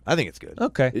 I think it's good.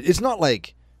 Okay. It's not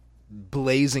like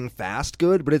blazing fast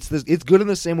good, but it's good in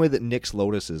the same way that Nyx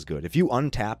Lotus is good. If you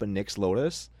untap a Nyx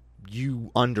Lotus,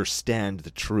 you understand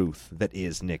the truth that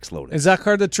is Nyx Lotus. Is that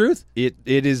card the truth? It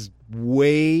is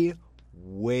way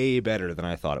better than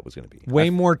I thought it was going to be. Way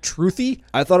more truthy?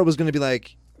 I thought it was going to be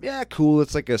like, yeah, cool.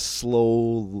 It's like a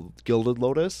slow Gilded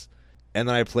Lotus. And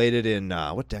then I played it in,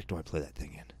 what deck do I play that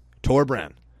thing in?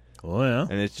 Torbran. Oh, yeah.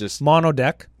 And it's just, Mono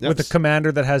deck Yep. with a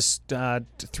commander that has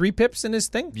 3 pips in his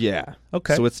thing? yeah.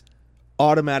 Okay. So it's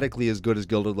automatically as good as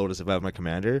Gilded Lotus if I have my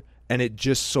commander. And it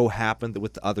just so happened that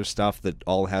with the other stuff that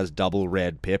all has double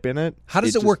red pip in it. How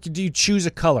does it work? Do you choose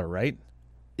a color, right?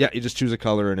 Yeah, you just choose a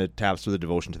color and it taps with a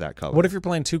devotion to that color. What if you're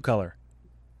playing 2 color?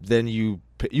 Then you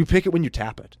pick it when you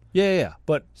tap it. Yeah.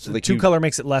 But So, like, 2 you- color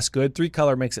makes it less good. 3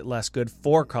 color makes it less good.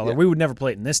 4 color. Yeah. We would never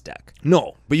play it in this deck.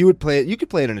 No, but you would play it. You could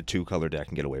play it in a 2-color deck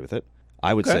and get away with it.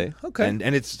 I would Okay, say. okay. And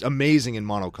it's amazing in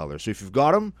monocolor. So if you've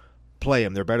got them, play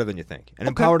them. They're better than you think. And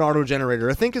Okay. Empowered Auto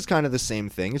Generator, I think, is kind of the same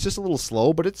thing. It's just a little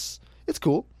slow, but it's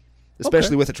cool,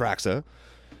 especially with Atraxa.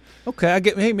 Okay,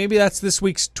 hey, maybe that's this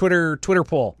week's Twitter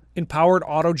poll. Empowered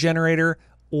Auto Generator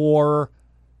or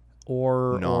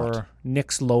Not.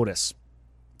 Nyx Lotus.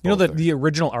 You know Both that are. the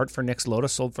original art for Nyx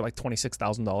Lotus sold for like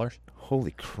 $26,000? Holy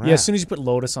crap! Yeah, as soon as you put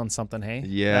Lotus on something, hey?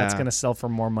 Yeah. That's going to sell for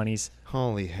more monies.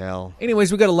 Holy hell!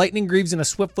 Anyways, we got a Lightning Greaves and a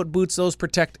Swiftfoot Boots. Those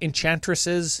protect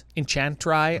Enchantresses,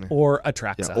 Enchantri, or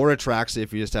Atraxa. Yeah, or Atraxa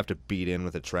if you just have to beat in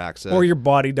with Atraxa. Or your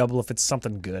body double if it's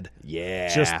something good.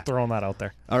 yeah. Just throwing that out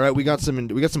there. All right, we got some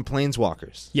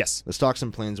Planeswalkers. Yes. Let's talk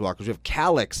some Planeswalkers. We have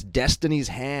Calyx, Destiny's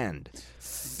Hand.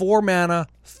 4 mana,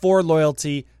 4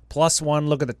 loyalty, +1.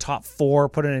 Look at the top 4.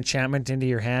 Put an enchantment into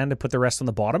your hand and put the rest on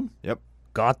the bottom. Yep.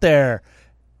 Got there.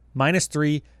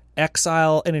 -3.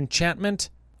 Exile an enchantment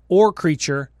or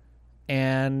creature,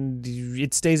 and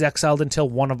it stays exiled until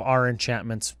one of our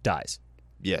enchantments dies.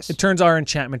 Yes. It turns our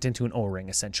enchantment into an O-ring,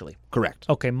 essentially. Correct.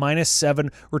 Okay, -7.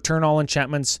 Return all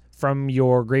enchantments from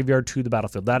your graveyard to the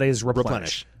battlefield. That is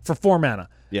replenish. For 4 mana.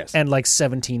 Yes. And like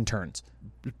 17 turns.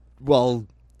 Well,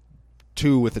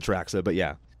 2 with Atraxa, but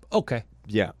yeah. Okay.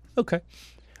 Yeah. Okay.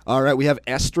 All right, we have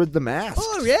Estrad the Mask.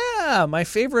 Oh, yeah. My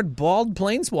favorite bald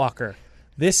planeswalker.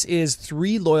 This is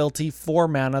 3 loyalty, 4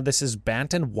 mana. This is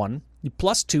Banten 1. You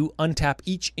 +2, untap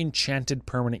each enchanted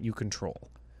permanent you control.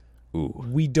 Ooh.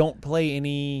 We don't play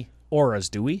any auras,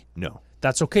 do we? No.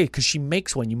 That's okay, because she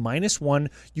makes one. You -1,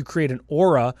 you create an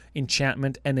aura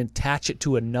enchantment and attach it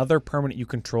to another permanent you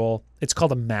control. It's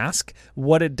called a mask.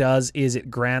 What it does is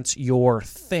it grants your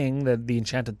thing, the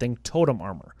enchanted thing, totem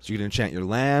armor. So you can enchant your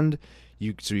land.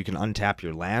 So you can untap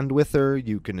your land with her.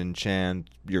 You can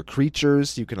enchant your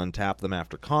creatures. You can untap them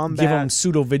after combat. Give them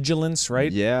pseudo-vigilance,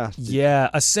 right? Yeah. Yeah.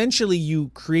 Essentially, you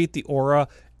create the aura,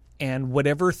 and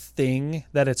whatever thing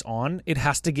that it's on, it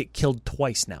has to get killed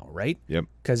twice now, right? Yep.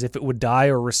 Because if it would die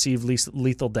or receive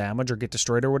lethal damage or get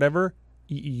destroyed or whatever,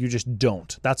 you just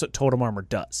don't. That's what totem armor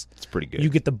does. It's pretty good. You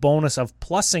get the bonus of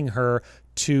plussing her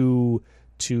to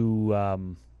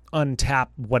untap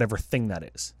whatever thing that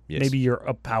is. Yes. Maybe you're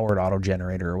a powered auto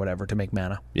generator or whatever to make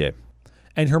mana. Yeah.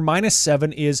 And her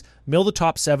 -7 is mill the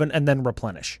top 7 and then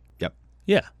replenish. Yep.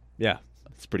 Yeah. Yeah.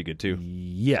 It's pretty good too.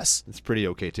 Yes. It's pretty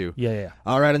okay too. Yeah.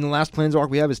 All right, and the last Planeswalker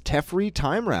we have is Teferi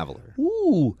Time Raveler.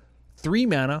 Ooh. 3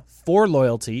 mana, 4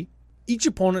 loyalty. Each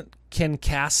opponent can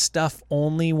cast stuff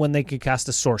only when they can cast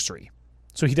a sorcery.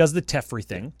 So he does the Teferi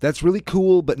thing. That's really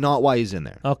cool, but not why he's in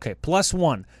there. Okay,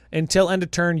 +1. Until end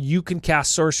of turn, you can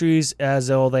cast sorceries as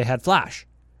though they had flash.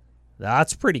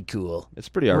 That's pretty cool. It's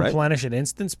pretty all right. Replenish at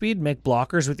instant speed, make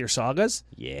blockers with your sagas.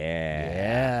 Yeah.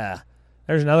 Yeah.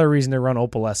 There's another reason to run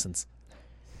Opalescence.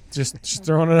 Just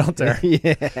throwing it out there.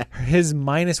 Yeah. His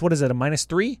what is it, a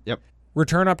 -3? Yep.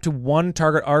 Return up to 1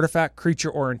 target artifact, creature,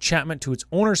 or enchantment to its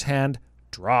owner's hand.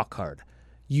 Draw a card.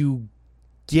 You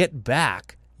get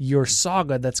back your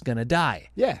saga that's going to die.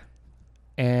 Yeah.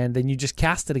 And then you just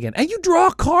cast it again. And you draw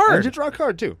a card. And you draw a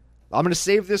card too. I'm going to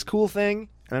save this cool thing,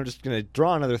 and I'm just going to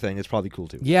draw another thing. It's probably cool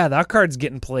too. Yeah, that card's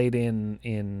getting played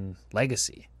in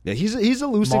Legacy. Yeah, he's a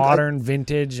loose Modern,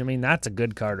 vintage. I mean, that's a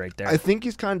good card right there. I think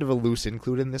he's kind of a loose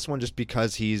include in this one just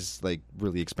because he's like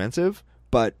really expensive,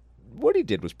 but what he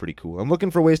did was pretty cool. I'm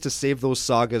looking for ways to save those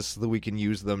sagas so that we can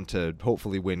use them to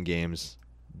hopefully win games.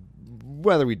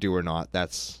 Whether we do or not,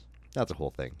 that's a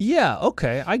whole thing. Yeah,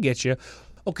 okay, I get you.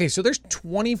 Okay, so there's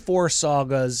 24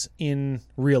 sagas in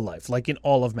real life, like in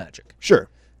all of Magic. Sure.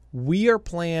 We are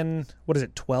playing,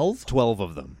 12? 12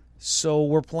 of them. So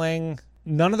we're playing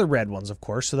none of the red ones, of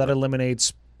course, so that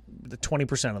eliminates the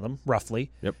 20% of them,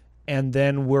 roughly. Yep. And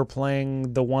then we're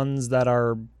playing the ones that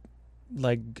are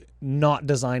not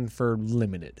designed for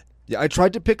limited. Yeah, I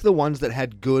tried to pick the ones that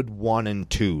had good 1 and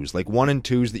 2s, like 1 and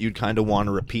 2s that you'd kind of want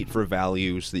to repeat for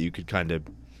value so that you could kind of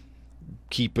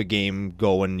keep a game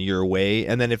going your way.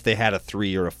 And then if they had a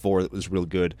 3 or a 4 that was real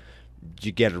good,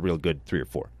 you get a real good 3 or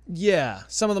 4. Yeah,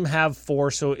 some of them have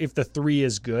 4, so if the 3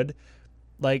 is good,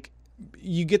 like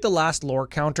you get the last lore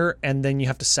counter and then you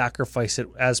have to sacrifice it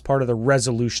as part of the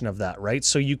resolution of that, right?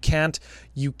 So you can't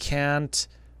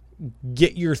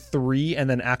get your 3 and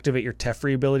then activate your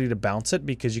Teferi ability to bounce it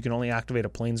because you can only activate a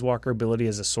Planeswalker ability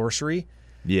as a sorcery.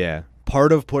 Yeah.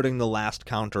 Part of putting the last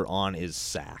counter on is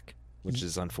sack, which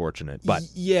is unfortunate. But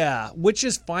yeah, which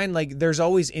is fine. Like there's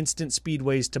always instant speed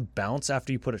ways to bounce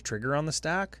after you put a trigger on the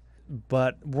stack,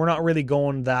 but we're not really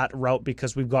going that route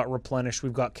because we've got Replenish,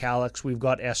 we've got Calyx, we've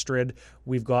got Estrid,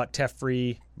 we've got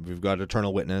Teferi. We've got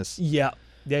Eternal Witness. Yeah.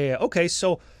 Okay,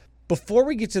 so before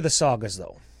we get to the sagas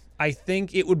though, I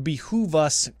think it would behoove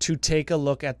us to take a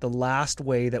look at the last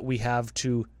way that we have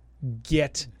to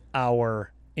get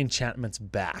our enchantments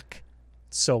back.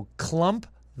 So clump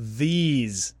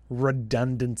these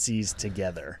redundancies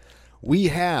together. We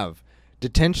have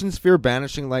Detention Sphere,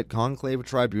 Banishing Light, Conclave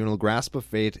Tribunal, Grasp of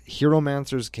Fate,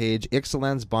 Hieromancer's Cage,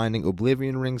 Ixalan's Binding,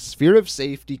 Oblivion Ring, Sphere of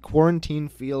Safety, Quarantine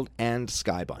Field, and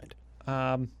Skybind.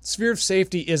 Sphere of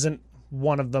Safety isn't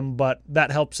one of them, but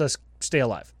that helps us stay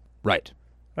alive. Right.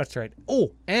 That's right.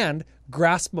 Oh, and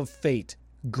Grasp of Fate.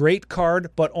 Great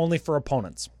card, but only for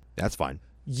opponents. That's fine.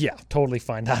 Yeah, totally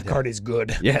fine. That card is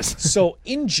good. Yes. So,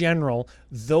 in general,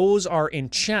 those are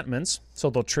enchantments. So,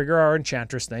 they'll trigger our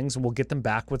Enchantress things, and we'll get them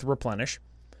back with Replenish.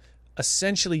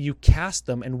 Essentially, you cast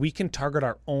them, and we can target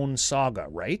our own Saga,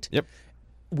 right? Yep.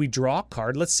 We draw a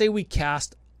card. Let's say we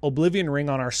cast Oblivion Ring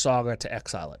on our Saga to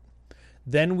exile it.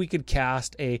 Then we could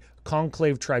cast a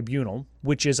Conclave Tribunal,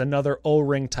 which is another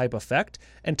O-Ring type effect,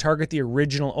 and target the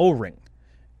original O-Ring.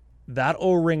 That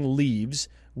O-Ring leaves,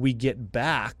 we get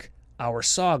back our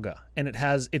Saga, and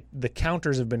the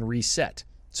counters have been reset.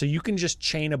 So you can just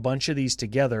chain a bunch of these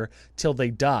together till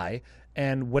they die,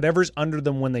 and whatever's under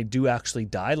them when they do actually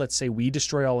die, let's say we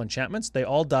destroy all enchantments, they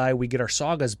all die, we get our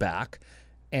Sagas back,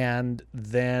 and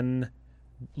then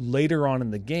later on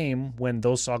in the game, when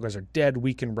those Sagas are dead,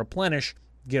 we can replenish,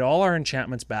 get all our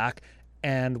enchantments back,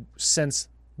 and since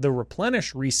the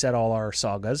replenish reset all our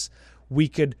Sagas, we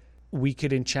could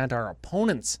enchant our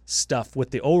opponent's stuff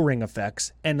with the O-Ring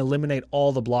effects and eliminate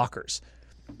all the blockers.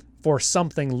 For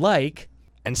something like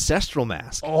Ancestral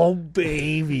Mask. Oh,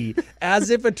 baby. As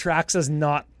if Atraxa's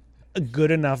not a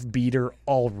good enough beater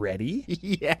already.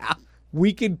 Yeah.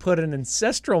 We could put an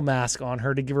Ancestral Mask on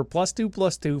her to give her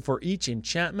 +2/+2 for each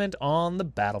enchantment on the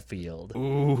battlefield.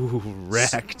 Ooh,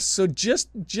 wrecked. So just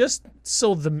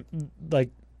so the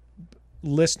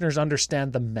listeners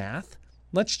understand the math,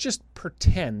 let's just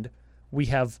pretend we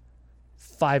have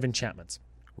 5 enchantments.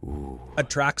 Ooh.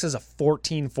 Atraxa's a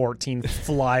 14/14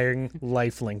 flying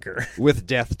lifelinker. With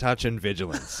Death Touch and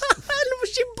Vigilance.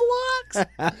 She blocks.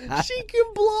 She can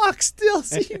block still,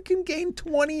 so you can gain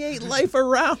 28 life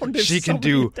around. If She can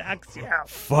somebody do attacks you.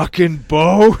 fucking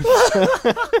both.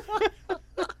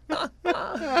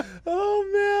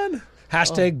 Oh man!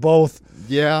 Hashtag both.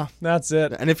 Yeah. That's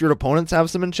it. And if your opponents have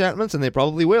some enchantments, and they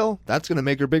probably will, that's going to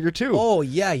make her bigger too. Oh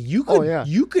yeah, you could. Oh, yeah.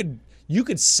 You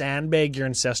could sandbag your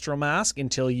Ancestral Mask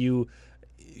until you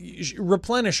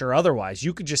replenish or otherwise.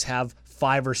 You could just have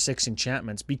 5 or 6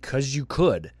 enchantments because you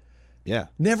could. Yeah.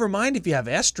 Never mind if you have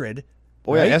Estrid.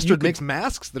 Oh yeah, right? Estrid makes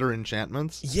masks that are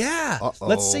enchantments. Yeah. Uh-oh.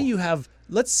 Let's say you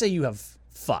have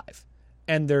 5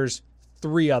 and there's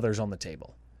 3 others on the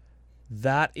table.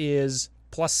 That is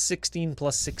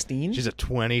 +16/+16. She's a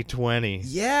 20/20.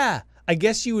 Yeah. I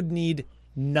guess you would need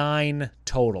 9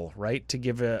 total, right? To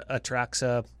give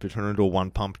Atraxa. To turn her into a one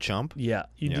pump chump. Yeah.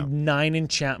 You Yeah. need 9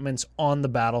 enchantments on the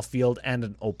battlefield and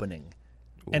an opening.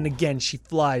 And again, she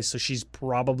flies, so she's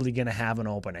probably going to have an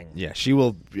opening. Yeah, she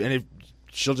will, and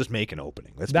she'll just make an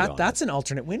opening. Let's be honest. That's an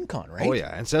alternate win con, right? Oh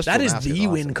yeah, Ancestral That is Mask the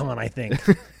awesome. win con, I think.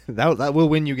 that will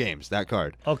win you games. That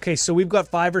card. Okay, so we've got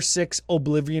 5 or 6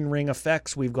 Oblivion Ring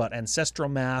effects. We've got Ancestral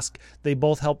Mask. They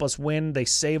both help us win. They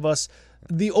save us.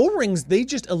 The O-Rings, they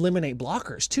just eliminate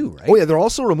blockers too, right? Oh yeah, they're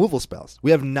also removal spells. We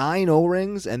have 9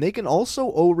 O-Rings, and they can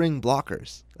also O-Ring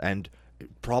blockers and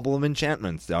problem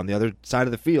enchantments on the other side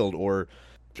of the field, or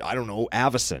I don't know,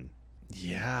 Avacyn.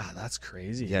 Yeah, that's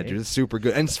crazy. Yeah, eh? dude, it's super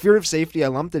good. And Sphere of Safety, I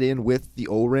lumped it in with the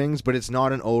O-Rings, but it's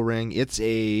not an O-Ring. It's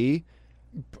a...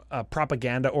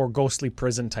 propaganda or ghostly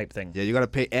prison type thing. Yeah, you got to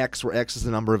pay X, where X is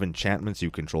the number of enchantments you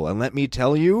control. And let me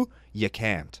tell you, you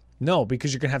can't. No,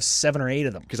 because you're going to have 7 or 8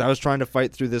 of them. Because I was trying to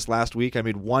fight through this last week. I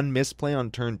made 1 misplay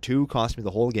on turn 2, cost me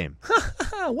the whole game.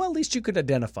 Well, at least you could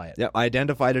identify it. Yeah, I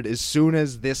identified it as soon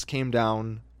as this came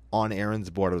down on Aaron's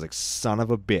board. I was like, son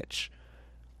of a bitch.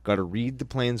 Got to read the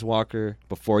Planeswalker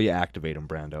before you activate him,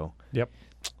 Brando. Yep.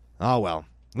 Oh, well.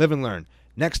 Live and learn.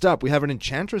 Next up, we have an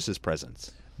Enchantress's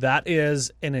Presence. That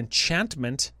is an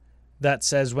enchantment that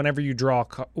says whenever you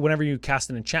cast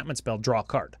an enchantment spell, draw a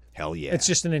card. Hell yeah. It's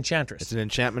just an enchantress. It's an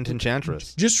enchantment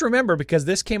enchantress. Just remember, because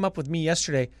this came up with me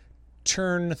yesterday,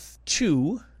 turn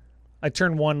 2, I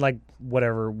turned 1 like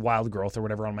whatever, wild growth or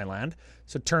whatever on my land.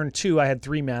 So turn 2, I had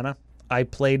 3 mana. I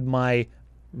played my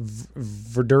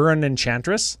Verduran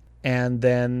Enchantress, and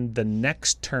then the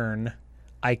next turn,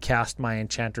 I cast my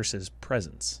Enchantress's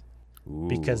Presence. Ooh.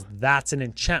 Because that's an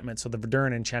enchantment, so the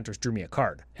Verduran Enchantress drew me a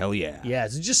card. Hell yeah. Yeah,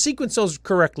 so just sequence those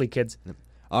correctly, kids.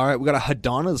 All right, we got a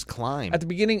Hadana's Climb. At the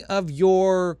beginning of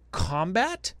your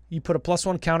combat, you put a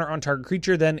 +1 counter on target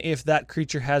creature. Then if that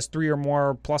creature has 3 or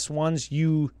more +1s,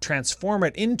 you transform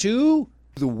it into...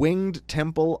 The Winged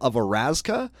Temple of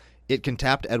Orazca. It can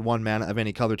tap to add 1 mana of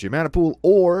any color to your mana pool,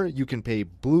 or you can pay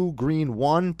blue-green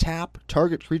 1 tap.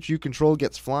 Target creature you control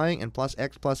gets flying and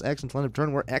 +X until end of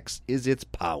turn, where X is its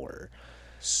power.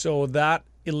 So that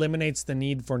eliminates the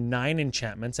need for 9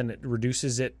 enchantments, and it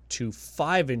reduces it to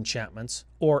 5 enchantments,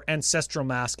 or Ancestral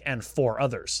Mask and 4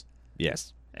 others,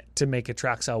 Yes. to make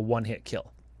Atraxa one-hit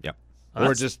kill. Yep.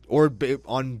 That's-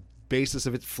 On basis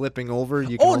of it flipping over,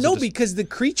 you can Oh, also no, just- because the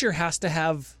creature has to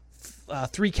have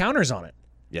 3 counters on it.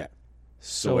 Yeah.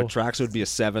 So So Atraxa would be a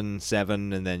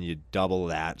 7/7, and then you double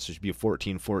that. So it should be a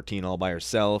 14/14 all by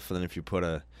herself. And then if you put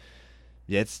a...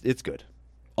 Yeah, it's good.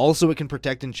 Also, it can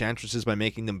protect Enchantresses by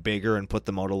making them bigger and put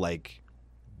them out of, like,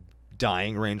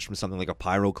 dying range from something like a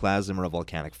Pyroclasm or a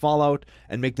Volcanic Fallout,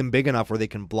 and make them big enough where they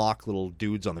can block little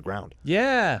dudes on the ground.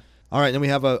 yeah. All right, then we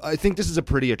have I think this is a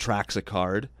pretty Atraxa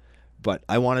card, but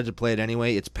I wanted to play it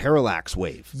anyway. It's Parallax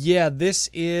Wave. Yeah, this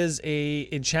is a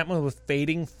enchantment with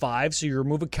fading 5, so you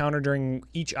remove a counter during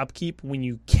each upkeep. When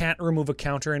you can't remove a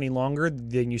counter any longer,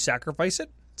 then you sacrifice it.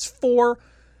 It's 4.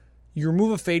 You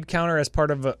remove a fade counter as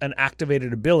part of an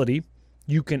activated ability.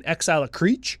 You can exile a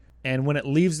creature, and when it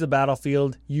leaves the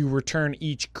battlefield, you return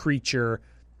each creature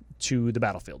to the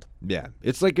battlefield. Yeah,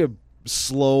 it's like a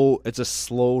slow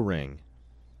ring.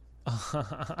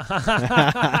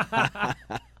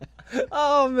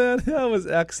 Oh, man, that was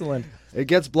excellent. It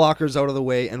gets blockers out of the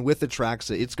way, and with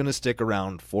Atraxa, it's going to stick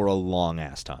around for a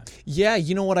long-ass time. Yeah,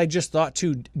 you know what I just thought,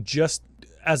 too? Just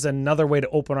as another way to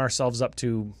open ourselves up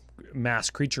to mass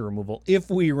creature removal, if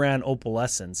we ran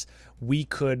Opalescence, we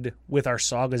could, with our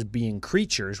sagas being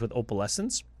creatures with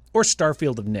Opalescence, or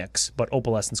Starfield of Nyx, but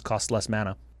Opalescence costs less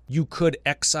mana, you could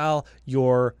exile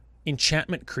your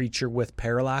enchantment creature with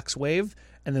Parallax Wave,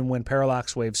 and then when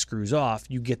Parallax Wave screws off,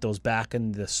 you get those back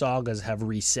and the sagas have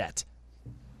reset.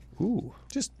 Ooh.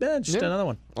 Just another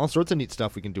one. All sorts of neat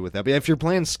stuff we can do with that. But yeah, if you're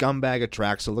playing Scumbag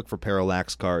Atraxa, look for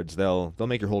Parallax cards. They'll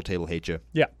make your whole table hate you.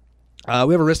 Yeah. We have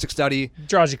Heuristic Study.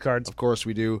 Draws you cards. Of course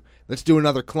we do. Let's do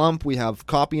another clump. We have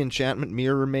Copy Enchantment,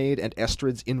 Mirror Maid, and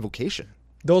Estrid's Invocation.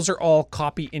 Those are all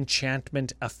copy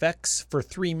enchantment effects for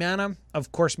 3 mana.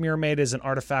 Of course, Mirror Maid is an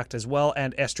artifact as well,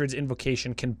 and Estrid's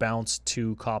Invocation can bounce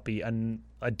to copy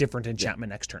a different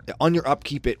enchantment next turn. On your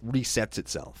upkeep, it resets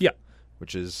itself. Yeah.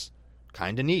 Which is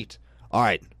kind of neat. All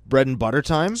right, bread and butter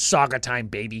time. Saga time,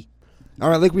 baby.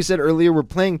 All right, like we said earlier, we're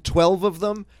playing 12 of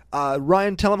them.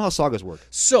 Ryan, tell them how sagas work.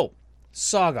 So,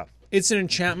 Saga. It's an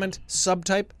enchantment,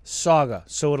 subtype, Saga.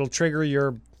 So it'll trigger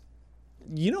your...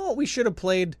 You know what we should have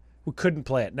played? We couldn't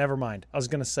play it. Never mind. I was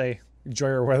going to say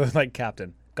Joyer Weatherlight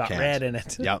Captain. Got Can't. red in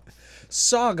it. Yep.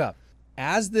 Saga.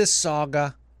 As this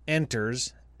saga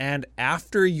enters, and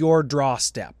after your draw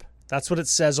step. That's what it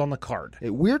says on the card.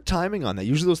 Weird timing on that.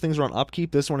 Usually those things are on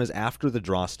upkeep. This one is after the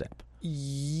draw step.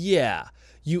 Yeah.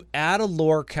 You add a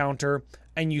lore counter,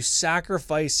 and you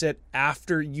sacrifice it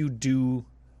after you do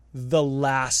the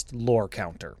last lore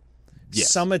counter.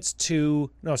 Yes. Some it's 2.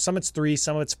 No, some it's 3.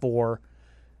 Some it's 4.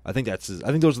 I think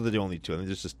those are the only 2. I think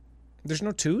there's just... There's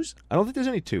no 2s? I don't think there's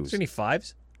any 2s. Is there any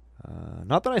 5s?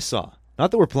 Not that I saw.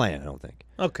 Not that we're playing, I don't think.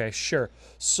 Okay, sure.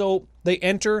 So they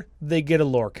enter, they get a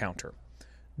lore counter.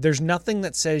 There's nothing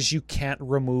that says you can't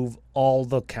remove all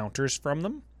the counters from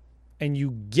them, and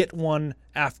you get one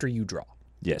after you draw.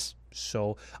 Yes.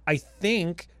 So I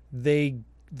think they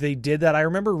did that. I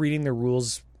remember reading the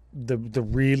rules, the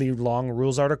really long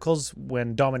rules articles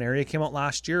when Dominaria came out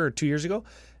last year or 2 years ago,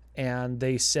 and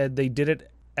they said they did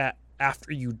it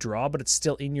after you draw, but it's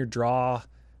still in your draw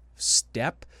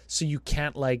step, so you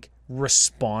can't like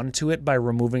respond to it by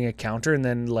removing a counter and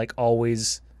then like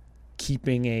always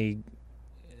keeping a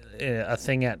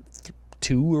thing at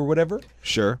 2 or whatever.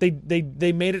 Sure.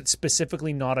 They made it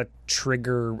specifically not a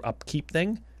trigger upkeep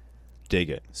thing. Dig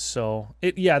it. So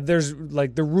there's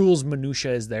like the rules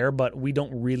minutia is there, but we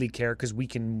don't really care because we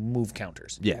can move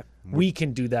counters. Yeah. We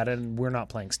can do that, and we're not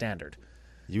playing standard.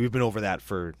 We've been over that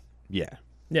for, Yeah,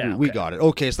 We okay. got it.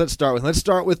 Okay, so let's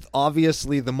start with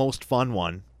obviously the most fun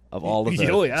one of all of the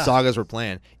Oh, yeah. sagas we're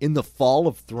playing. In the Fall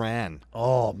of Thran.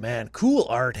 Oh man, cool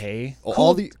art, hey. Oh, Cool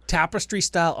all the- tapestry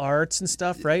style arts and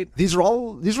stuff, right? These are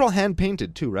all hand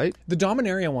painted too, right? The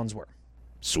Dominaria ones were.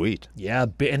 Sweet. Yeah,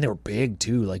 and they were big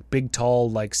too, like big, tall,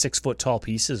 like 6 foot tall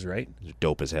pieces, right? They're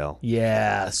dope as hell.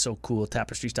 Yeah, so cool,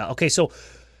 tapestry style. Okay, so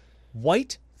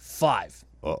white 5.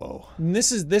 Uh-oh. And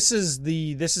this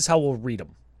is how we'll read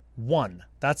them. 1.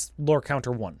 That's lore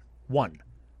counter 1. 1.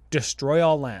 Destroy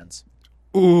all lands.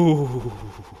 Ooh.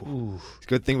 It's a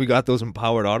good thing we got those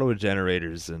empowered auto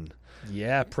generators and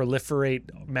Yeah,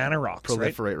 proliferate mana rocks,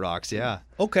 right? proliferate rocks, yeah.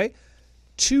 Okay.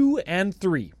 2 and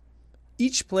 3.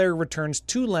 Each player returns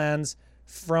 2 lands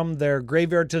from their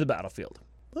graveyard to the battlefield.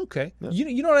 Okay. Yeah.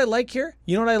 You know what I like here?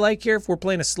 You know what I like here if we're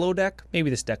playing a slow deck? Maybe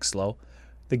this deck's slow.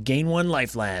 The gain 1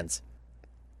 life lands.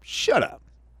 Shut up.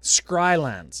 Scry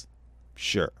lands.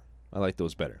 Sure. I like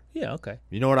those better. Yeah, okay.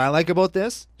 You know what I like about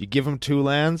this? You give them 2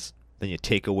 lands, then you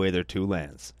take away their 2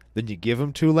 lands. Then you give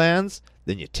them 2 lands,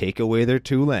 then you take away their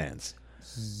 2 lands.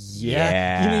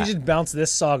 Yeah. You just bounce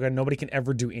this saga and nobody can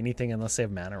ever do anything unless they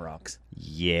have mana rocks.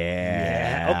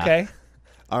 Yeah. Okay.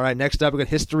 All right, next up we got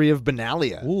History of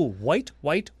Benalia. Ooh, white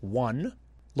 1.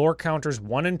 Lore counters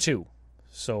 1 and 2.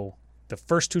 So the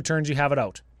first 2 turns you have it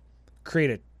out.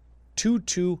 Create a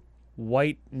 2/2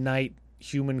 white knight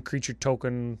human creature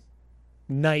token,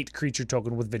 knight creature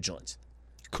token with vigilance.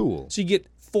 Cool. So you get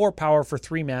 4 power for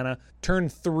 3 mana. Turn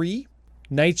 3,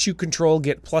 knights you control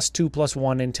get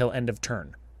 +2/+1 until end of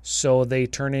turn. So they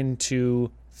turn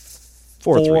into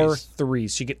 4 4 threes.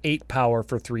 3s. So you get 8 power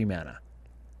for 3 mana.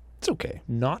 It's okay.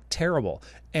 Not terrible.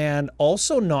 And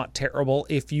also not terrible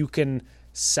if you can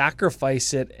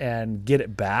sacrifice it and get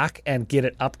it back and get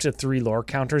it up to 3 lore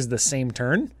counters the same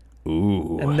turn.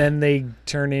 Ooh. And then they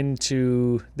turn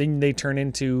into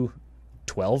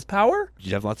 12 power?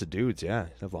 You'd have lots of dudes, yeah.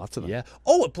 You'd have lots of them. Yeah.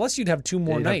 Oh, plus you'd have 2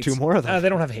 more you'd have knights. 2 more of them. They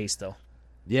don't have haste though.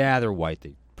 Yeah, they're white.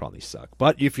 They probably suck.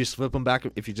 But if you flip them back,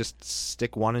 if you just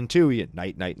stick 1 and 2, you get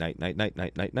knight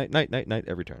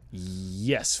every turn,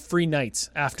 Yes, free knights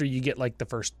after you get like the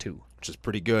first 2. which is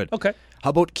pretty good. Okay. How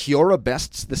about Kiora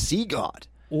Best's the Sea God?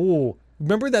 Oh,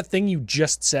 remember that thing you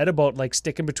just said about like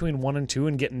sticking between 1 and 2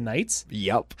 and getting knights?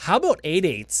 Yep. How about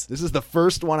 8/8s? This is the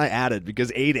first one I added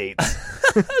because 8/8.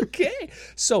 Okay.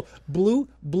 So blue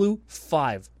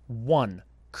 5 1.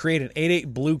 Create an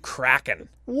 8/8 blue Kraken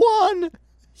 1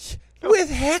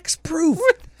 with hexproof.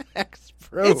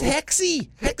 hexproof. It's hexy.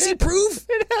 Hexy proof.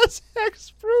 It has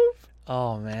hexproof.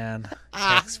 Oh man.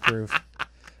 Hexproof.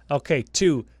 Okay,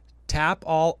 2. Tap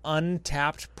all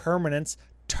untapped permanents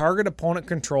target opponent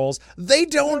controls. They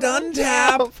don't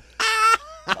untap.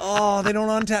 Oh, they don't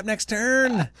untap next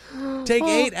turn. Take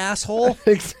 8, asshole.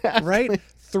 Exactly. Right?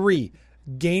 3.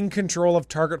 Gain control of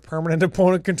target permanent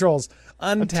opponent controls.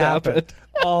 Untap it.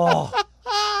 Oh.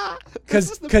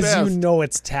 This is the Because you best. know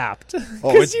it's tapped.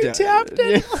 Oh, Because it's you da- tapped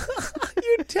it.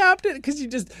 You tapped it because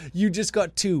you just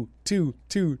got 2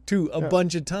 a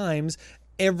bunch of times.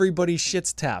 Everybody's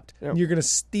shit's tapped. Yep. You're gonna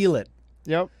steal it.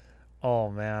 Yep.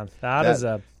 Oh man, that is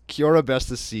a Kiora Best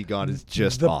the Sea God is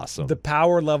just awesome. The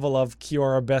power level of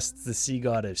Kiora Best the Sea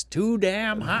God is too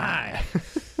damn high.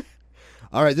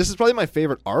 All right, this is probably my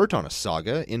favorite art on a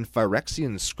saga in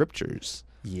Phyrexian Scriptures.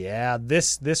 Yeah,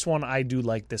 this one I do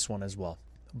like this one as well.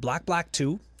 Black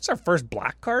 2. It's our first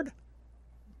black card.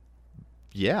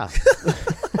 Yeah.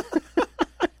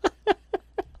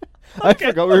 I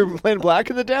forgot we were playing black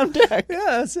in the damn deck. Yeah,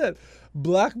 that's it.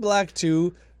 Black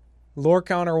 2. Lore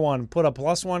counter 1. Put a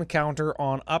 +1 counter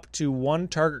on up to 1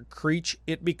 target creature.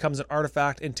 It becomes an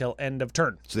artifact until end of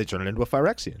turn. So they turn it into a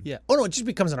Phyrexian. Yeah. Oh no, it just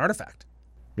becomes an artifact.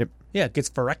 Yep. Yeah, it gets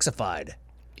Phyrexified.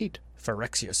 Eat.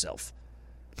 Phyrex yourself.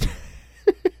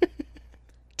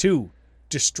 2.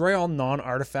 Destroy all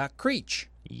non-artifact creature.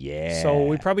 Yeah. So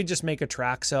we probably just make a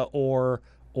Traxa or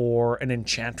an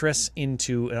Enchantress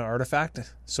into an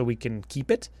artifact so we can keep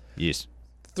it. Yes.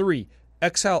 3.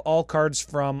 Exile all cards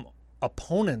from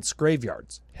opponents'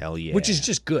 graveyards. Hell yeah. Which is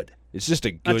just good. It's just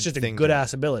a good That's just thing. a good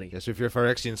ass ability. Yeah, so if your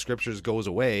Phyrexian Scriptures goes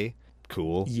away,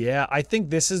 cool. Yeah, I think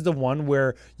this is the one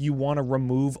where you want to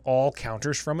remove all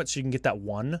counters from it so you can get that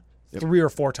 1 3 or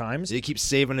 4 times. So you keep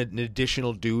saving an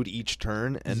additional dude each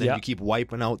turn, and then Yep. you keep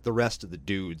wiping out the rest of the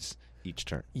dudes each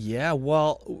turn. Yeah,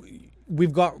 well,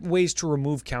 we've got ways to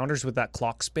remove counters with that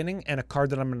clock spinning, and a card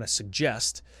that I'm going to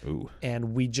suggest. Ooh.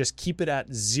 And we just keep it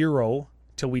at 0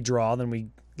 till we draw. Then we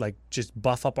like just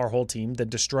buff up our whole team, then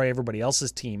destroy everybody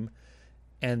else's team,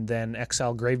 and then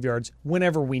exile graveyards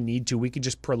whenever we need to. We could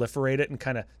just proliferate it and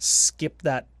kind of skip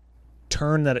that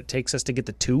turn that it takes us to get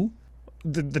the 2.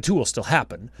 The 2 will still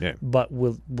happen, but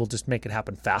we'll just make it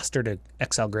happen faster to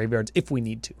exile graveyards if we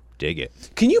need to. Dig it.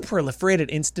 Can you proliferate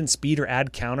at instant speed or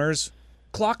add counters?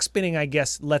 Clock spinning, I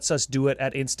guess, lets us do it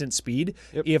at instant speed.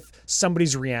 Yep. If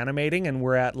somebody's reanimating and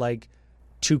we're at like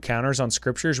 2 counters on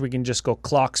scriptures, we can just go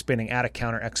clock spinning, add a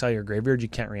counter, exile your graveyard. You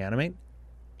can't reanimate.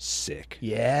 Sick.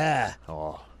 Yeah.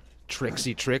 Oh,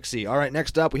 Trixie. All right,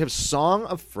 next up we have Song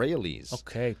of Freyalise.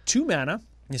 Okay. 2 mana.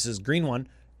 This is green 1.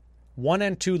 1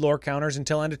 and 2 lore counters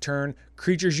until end of turn.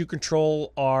 Creatures you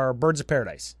control are Birds of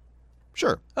Paradise.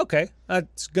 Sure. Okay.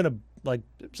 That's gonna like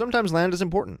Sometimes land is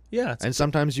important. yeah. And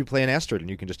sometimes you play an Estrid and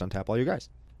you can just untap all your guys.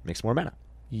 Makes more mana.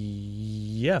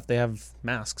 Yeah, if they have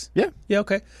masks. Yeah. Yeah,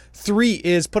 okay. 3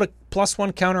 is put a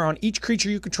 +1 counter on each creature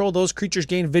you control. Those creatures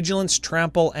gain vigilance,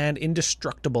 trample, and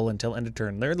indestructible until end of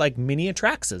turn. They're like mini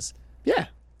Atraxes. Yeah.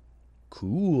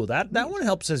 Cool. That one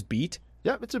helps us beat.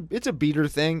 Yeah, it's a beater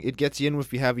thing. It gets you in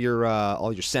if you have your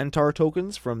all your centaur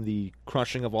tokens from the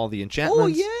crushing of all the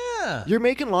enchantments. Oh yeah. You're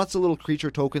making lots of little creature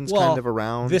tokens kind of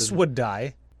around. This and- would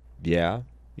die, Yeah.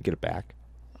 You get it back.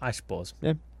 I suppose.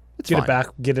 Yeah. It's Get fine. it back,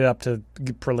 get it up to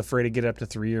proliferate it, get it up to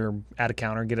 3, or add a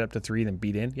counter, get it up to 3, then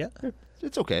beat in. Yeah.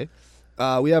 It's okay.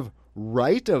 We have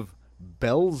Rite of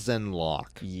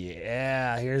Belzenlock.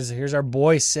 Yeah. Here's our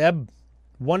boy Seb.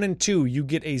 1 and 2, you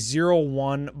get a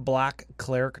 0/1 black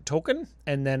cleric token,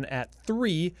 and then at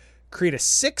 3, create a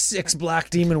 6/6 black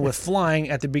demon with flying.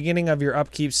 At the beginning of your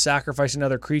upkeep, sacrifice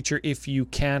another creature. If you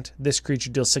can't, this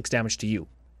creature deals 6 damage to you.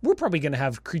 We're probably going to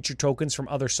have creature tokens from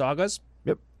other sagas.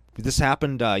 Yep. This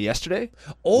happened yesterday.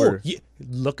 Oh, Where-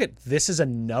 look at this is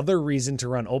another reason to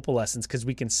run Opalescence, because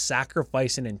we can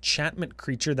sacrifice an enchantment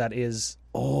creature that is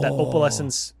that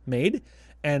Opalescence made,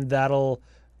 and that'll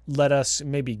let us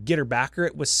maybe get her backer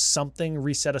it with something,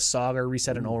 reset a saga,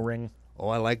 reset an O-ring. Oh,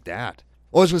 I like that.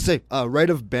 Oh, I was going to say,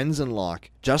 Rite of Benzenlock.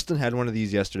 Justin had one of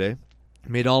these yesterday.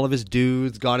 Made all of his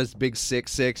dudes, got his big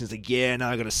 6/6, and he's like, yeah,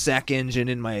 now I got a sack engine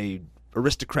in my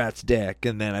Aristocrats deck.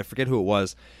 And then I forget who it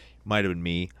was. Might have been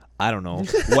me. I don't know.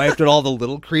 Wiped out all the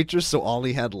little creatures, so all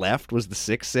he had left was the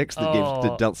 6/6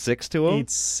 that dealt 6 to him.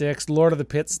 8/6, Lord of the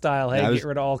Pit style. Hey, Yeah, get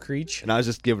rid of all creature. And I was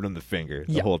just giving him the finger.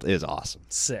 The Yeah. whole is awesome.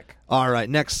 Sick. All right,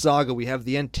 next saga, we have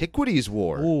the Antiquities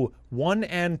War. Ooh, 1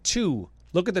 and 2.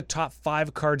 Look at the top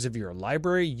 5 cards of your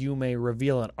library. You may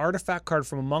reveal an artifact card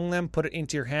from among them, put it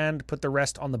into your hand, put the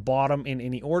rest on the bottom in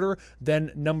any order.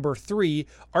 Then number 3,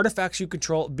 artifacts you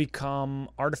control become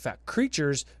artifact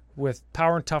creatures with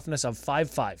power and toughness of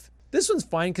 5/5. This one's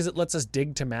fine because it lets us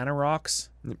dig to mana rocks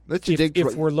Let's you dig.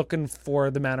 if we're looking for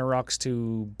the mana rocks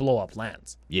to blow up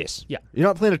lands. Yes. Yeah. You're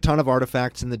not playing a ton of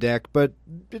artifacts in the deck, but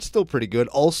it's still pretty good.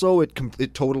 Also, it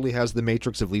totally has the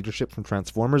Matrix of Leadership from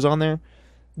Transformers on there.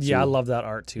 Yeah, I love that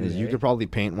art too. You eh? could probably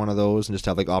paint one of those and just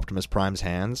have like Optimus Prime's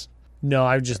hands. No,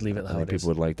 I would just leave it I how think it is.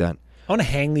 people would like that. I want to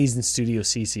hang these in Studio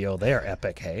CCO. They are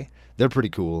epic, hey? They're pretty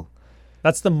cool.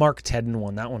 That's the Mark Tedden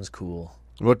one. That one's cool.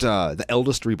 What the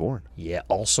Eldest Reborn? Yeah,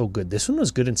 also good. This one was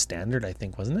good in Standard, I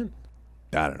think, wasn't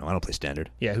it? I don't know. I don't play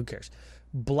Standard. Yeah, who cares?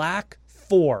 Black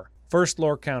 4, first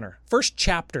lore counter. First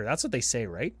chapter, that's what they say,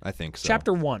 right? I think so.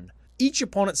 Chapter 1, each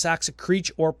opponent sacks a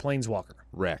creature or planeswalker.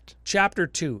 Wrecked. Chapter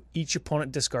 2, each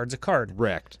opponent discards a card.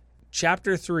 Wrecked.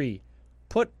 Chapter 3,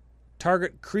 put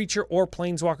target creature or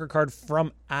planeswalker card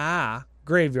from a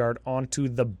graveyard onto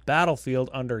the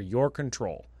battlefield under your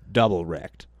control. Double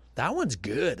wrecked. That one's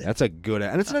good. That's a good,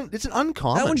 and it's an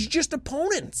uncommon. That one's just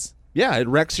opponents. Yeah, it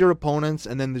wrecks your opponents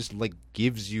and then just like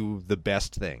gives you the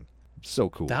best thing. So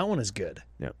cool. That one is good.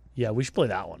 Yep. Yeah, we should play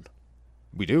that one.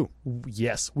 We do.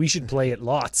 Yes, we should play it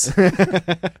lots.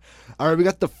 All right, we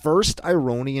got the first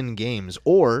Ironian Games,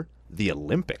 or the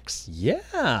Olympics.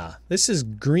 Yeah. This is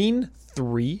Green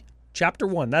 3, Chapter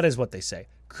 1. That is what they say.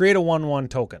 Create a 1/1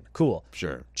 token. Cool.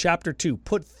 Sure. Chapter 2,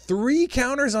 put 3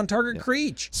 counters on target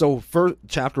creature. So for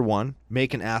Chapter 1,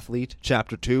 make an athlete.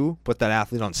 Chapter 2, put that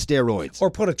athlete on steroids. Or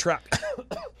put a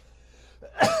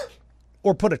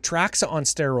or put a Traxa on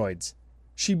steroids.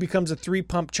 She becomes a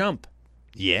 3-pump chump.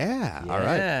 Yeah. All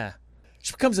right. Yeah.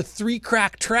 She becomes a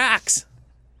 3-crack Trax.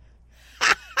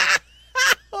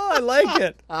 Oh, I like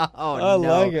it. Oh, I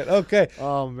like it. Okay.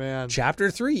 Oh, man. Chapter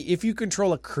 3, if you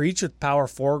control a creature with power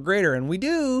 4 or greater, and we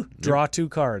do, draw 2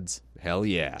 cards. Hell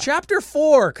yeah. Chapter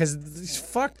 4, because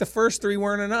fuck, the first 3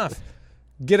 weren't enough.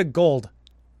 Get a gold.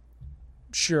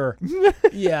 Sure.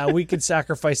 Yeah, we could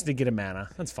sacrifice to get a mana.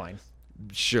 That's fine.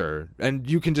 Sure. And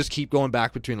you can just keep going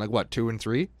back between, like, what, 2 and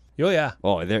 3? Oh, yeah.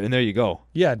 Oh, there you go.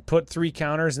 Yeah, put 3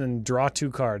 counters and then draw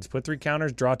 2 cards. Put 3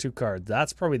 counters, draw 2 cards.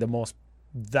 That's probably the most...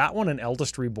 That one and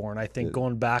Eldest Reborn, I think,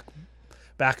 going back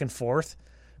and forth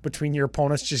between your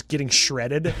opponents just getting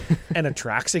shredded and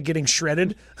Atraxa getting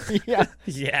shredded. Yeah.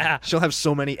 Yeah. She'll have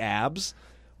so many abs.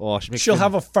 Oh, She'll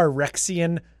have a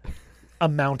Phyrexian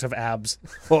amount of abs.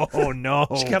 Oh, no.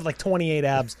 She'll have like 28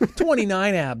 abs,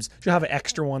 29 abs. She'll have an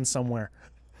extra one somewhere.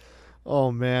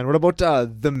 Oh, man. What about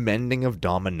the Mending of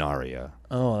Dominaria?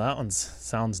 Oh, that one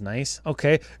sounds nice.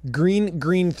 Okay.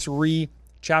 Green 3,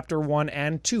 Chapter 1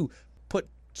 and 2.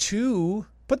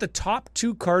 Put the top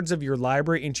 2 cards of your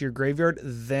library into your graveyard,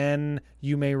 then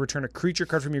you may return a creature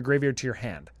card from your graveyard to your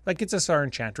hand. That gets us our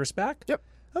Enchantress back? Yep.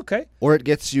 Okay. Or it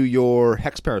gets you your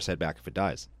Hex Parasite back if it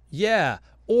dies. Yeah.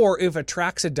 Or if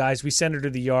Atraxa dies, we send her to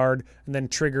the yard and then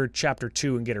trigger Chapter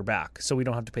 2 and get her back, so we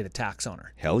don't have to pay the tax on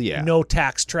her. Hell yeah. No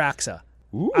tax Traxa.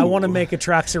 Ooh. I want to make a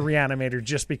Traxa Reanimator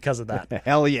just because of that.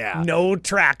 Hell yeah. No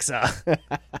Traxa.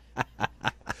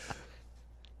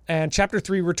 And Chapter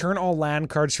 3, return all land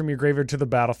cards from your graveyard to the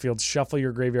battlefield. Shuffle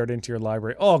your graveyard into your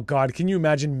library. Oh, God, can you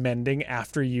imagine mending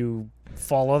after you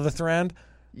follow the Thrand?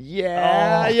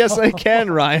 Yeah. Yes, I can,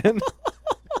 Ryan.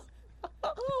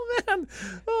 Oh, man.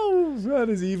 Oh, that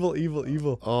is evil.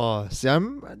 Oh, see,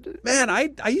 Man, I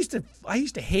used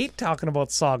to hate talking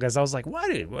about sagas. I was like,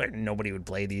 why nobody would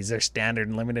play these? They're standard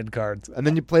and limited cards. and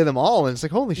then you play them all, and it's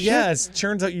like, holy shit. Yeah, it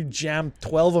turns out you jam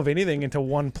 12 of anything into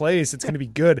one place. It's going to be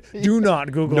good. Do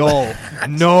not Google No, that.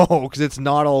 no, because it's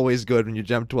not always good when you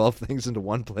jump 12 things into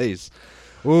one place.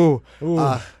 Ooh.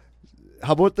 How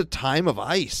about the Time of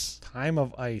Ice? Time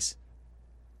of Ice.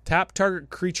 Tap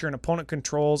target creature an opponent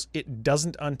controls. It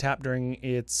doesn't untap during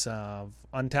its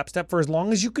untap step for as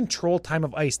long as you control Time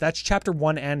of Ice. That's Chapter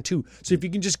 1 and 2. So if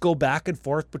you can just go back and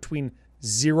forth between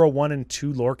 0, 1, and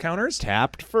 2 lore counters.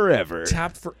 Tapped forever.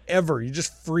 Tapped forever. You're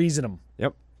just freezing them.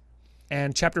 Yep.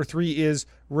 And Chapter 3 is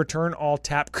return all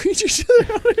tap creatures to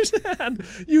their owner's hand.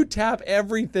 You tap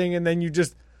everything and then you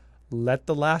just let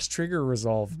the last trigger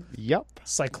resolve. Yep.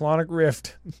 Cyclonic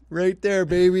Rift. Right there,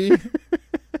 baby.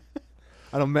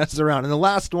 I don't mess around. And the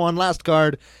last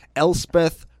card,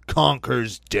 Elspeth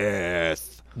Conquers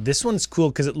Death. This one's cool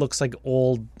because it looks like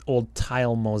old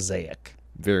tile mosaic.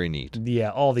 Very neat. Yeah,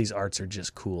 all these arts are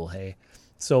just cool, hey?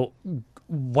 So,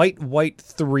 white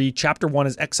 3, Chapter 1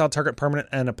 is exile target permanent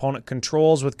and opponent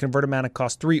controls with converted mana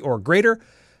cost 3 or greater.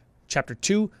 Chapter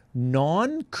 2,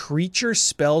 non-creature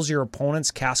spells your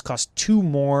opponent's cast cost 2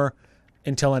 more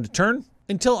until end of turn,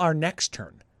 until our next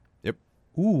turn. Yep.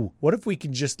 Ooh, what if we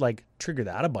could just, like, trigger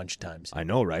that a bunch of times? I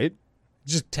know, right?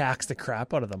 Just tax the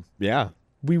crap out of them. Yeah.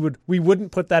 We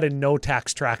wouldn't put that in no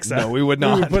tax Traxa. No, we would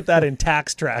not. We would put that in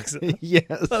tax Traxa.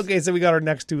 Yes. Okay, so we got our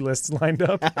next 2 lists lined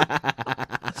up.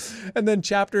 And then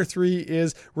Chapter 3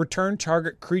 is return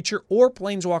target creature or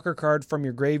planeswalker card from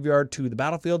your graveyard to the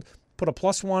battlefield. Put a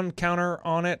 +1 counter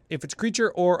on it if it's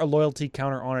creature or a loyalty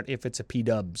counter on it if it's a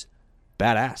P-dubs.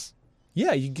 Badass.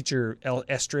 Yeah, you can get your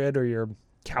Estrid or your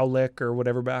Cowlick or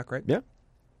whatever back, right? Yeah.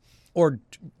 Or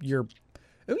your...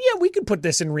 Yeah, we could put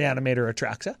this in Reanimator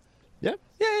Atraxa. Yeah.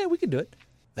 Yeah, we could do it.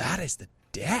 That is the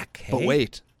deck, hey? But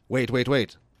wait.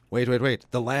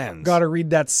 The lands. Gotta read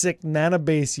that sick nana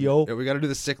base, yo. Yeah, we got to do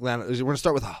the sick land. We're going to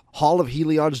start with Hall of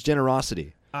Heliod's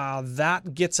Generosity.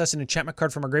 That gets us an enchantment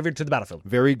card from our graveyard to the battlefield.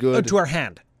 Very good. To our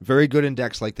hand. Very good in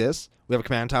decks like this. We have a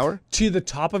command tower. To the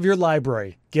top of your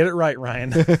library. Get it right,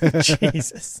 Ryan.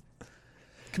 Jesus.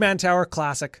 Command tower,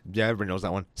 classic. Yeah, everybody knows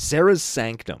that one. Sarah's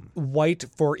Sanctum. White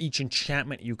for each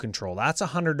enchantment you control. That's a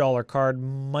 $100 card.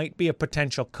 Might be a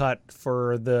potential cut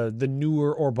for the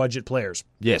newer or budget players.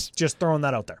 Yes. Just throwing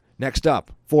that out there. Next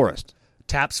up, Forest.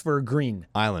 Taps for a green.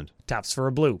 Island. Taps for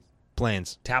a blue.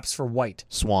 Plains. Taps for white.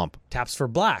 Swamp. Taps for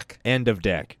black. End of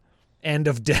deck. End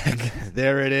of deck.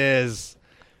 There it is.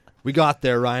 We got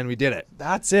there, Ryan. We did it.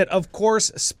 That's it. Of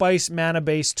course, spice mana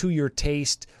base to your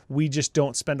taste. We just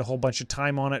don't spend a whole bunch of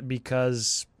time on it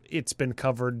because it's been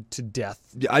covered to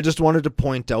death. I just wanted to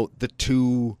point out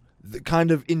the kind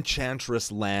of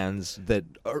enchantress lands that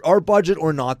are budget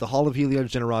or not, the Hall of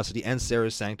Heliod's Generosity and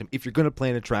Sarah's Sanctum. If you're going to play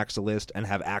an Atraxa list and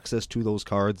have access to those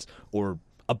cards or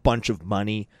a bunch of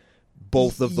money,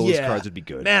 both of those cards would be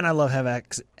good. Man, I love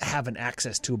having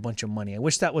access to a bunch of money. I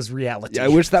wish that was reality. Yeah, I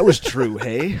wish that was true,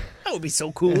 hey? That would be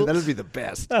so cool. That would be the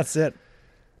best. That's it.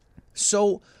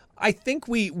 So I think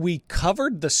we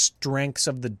covered the strengths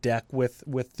of the deck with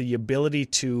the ability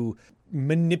to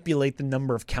manipulate the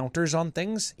number of counters on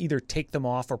things, either take them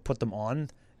off or put them on,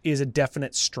 is a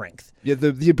definite strength. Yeah,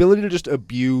 the ability to just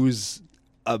abuse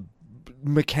a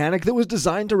mechanic that was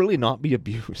designed to really not be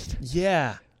abused.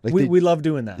 Yeah. Like we love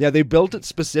doing that. Yeah, they built it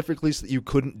specifically so that you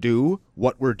couldn't do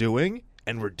what we're doing,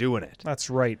 and we're doing it. That's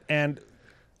right. And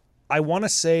I want to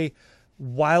say,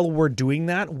 while we're doing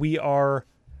that, we are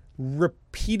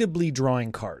repeatedly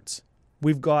drawing cards.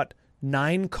 We've got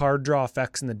 9 card draw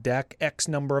effects in the deck, X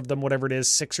number of them, whatever it is,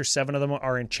 6 or 7 of them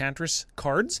are Enchantress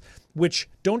cards, which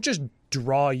don't just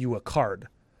draw you a card,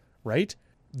 right?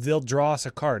 They'll draw us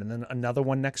a card and then another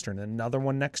one next turn and another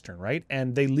one next turn, right?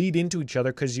 And they lead into each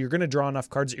other because you're going to draw enough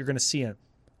cards that you're going to see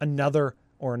another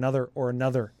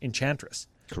Enchantress.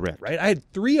 Correct. Right? I had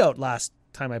 3 out last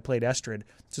time I played Estrid.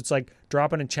 So it's like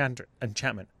drop an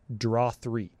enchantment, draw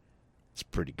 3. It's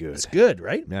pretty good. It's good,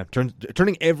 right? Yeah,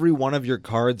 turning every one of your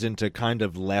cards into kind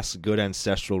of less good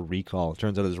ancestral recall. It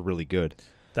turns out it's really good.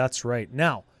 That's right.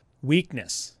 Now,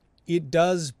 weakness. It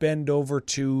does bend over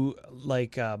to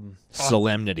like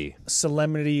Solemnity.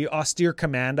 Solemnity, Austere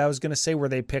Command, I was going to say, where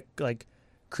they pick like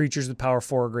creatures with power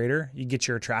 4 or greater. You get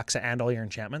your Atraxa and all your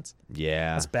enchantments.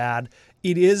 Yeah. That's bad.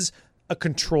 It is a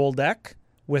control deck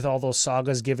with all those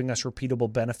sagas giving us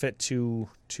repeatable benefit to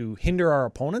hinder our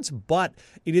opponents, but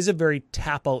it is a very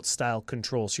tap-out style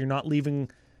control. So you're not leaving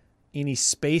any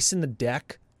space in the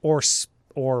deck or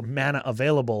mana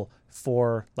available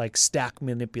for like stack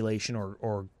manipulation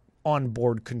or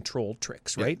on-board control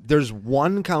tricks, right? Yeah, there's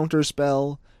one counter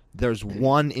spell, there's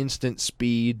one instant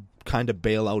speed kind of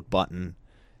bailout button,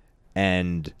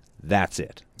 and that's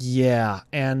it. Yeah,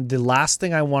 and the last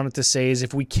thing I wanted to say is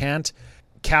if we can't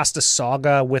cast a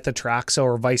saga with Atraxa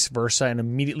or vice versa and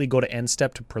immediately go to end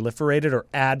step to proliferate it or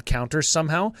add counters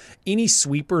somehow, any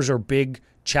sweepers or big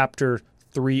chapter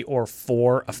 3 or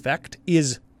 4 effect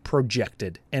is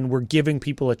projected, and we're giving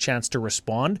people a chance to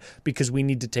respond because we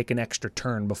need to take an extra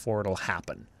turn before it'll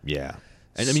happen. Yeah.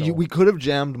 And I mean, we could have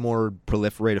jammed more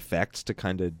proliferate effects to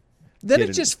kind of... Then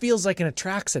it just feels like an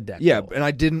Atraxa deck. Yeah, though. and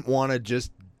I didn't want to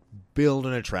just build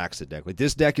an Atraxa deck. Like,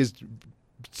 this deck is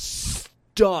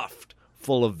stuffed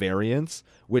full of variants,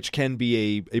 which can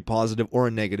be a positive or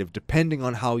a negative depending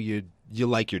on how you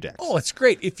like your decks. Oh, it's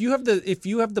great. If you have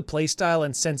the play style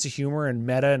and sense of humor and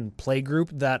meta and play group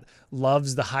that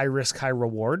loves the high risk, high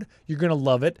reward, you're going to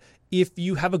love it. If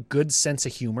you have a good sense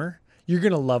of humor, you're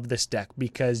going to love this deck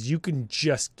because you can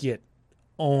just get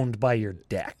owned by your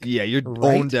deck. Yeah, your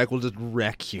own deck will just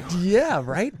wreck you. Yeah,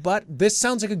 right? But this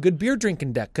sounds like a good beer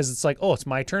drinking deck because it's like, oh, it's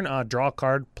my turn. Draw a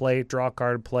card, play, draw a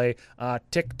card, play.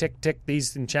 Tick, tick, tick.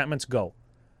 These enchantments go.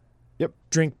 Yep.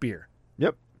 Drink beer.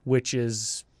 Yep. Which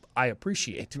is, I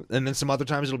appreciate. And then some other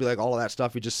times it'll be like all of that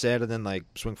stuff we just said, and then like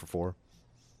swing for 4.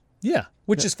 Yeah,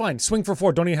 which is fine. Swing for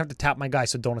 4. Don't even have to tap my guy,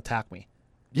 so don't attack me.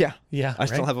 Yeah. Yeah. I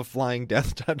still have a flying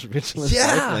death touch vigilance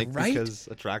lifelink right? because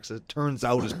Atraxa turns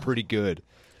out is pretty good.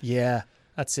 Yeah,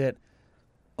 that's it.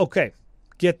 Okay,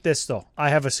 get this though. I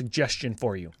have a suggestion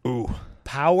for you. Ooh.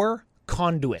 Power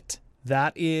Conduit.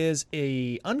 That is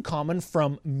a uncommon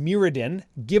from Mirrodin.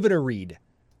 Give it a read.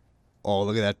 Oh,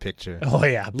 look at that picture. Oh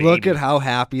yeah, baby. Look at how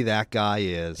happy that guy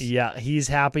is. Yeah, he's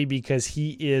happy because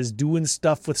he is doing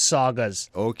stuff with sagas.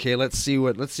 Okay, let's see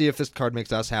if this card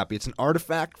makes us happy. It's an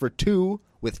artifact for 2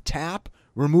 with tap.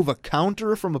 Remove a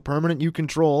counter from a permanent you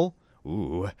control.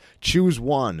 Ooh. Choose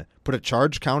 1. Put a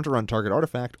charge counter on target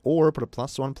artifact, or put a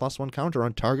 +1/+1 counter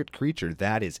on target creature.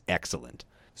 That is excellent.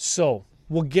 So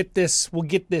we'll get this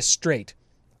straight.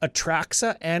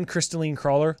 Atraxa and Crystalline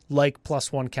Crawler like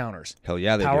 +1 counters. Hell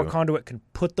yeah, they Power do. Conduit can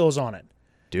put those on it.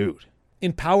 Dude.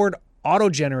 Empowered Auto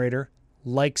Generator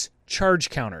likes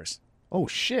charge counters. Oh,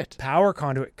 shit. Power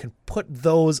Conduit can put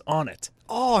those on it.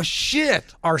 Oh,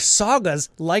 shit. Our sagas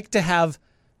like to have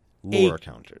Lore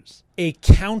counters. a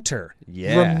counter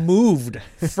Yeah. removed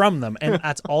from them, and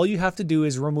that's all you have to do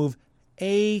is remove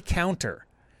a counter.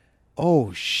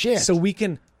 Oh, shit. So we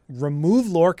can remove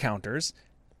lore counters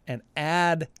and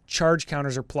add charge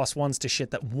counters or +1s to shit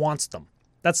that wants them.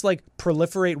 That's like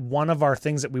proliferate one of our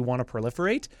things that we want to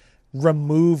proliferate,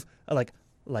 remove like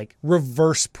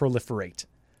reverse proliferate.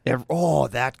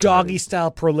 That Doggy style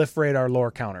proliferate our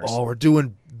lore counters. Oh, we're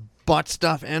doing butt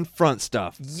stuff and front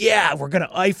stuff. Yeah, we're going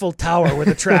to Eiffel Tower with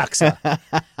Atraxa.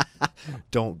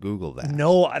 Don't Google that.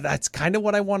 No, that's kind of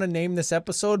what I want to name this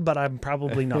episode, but I'm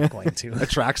probably not going to.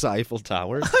 Atraxa Eiffel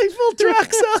Tower. Eiffel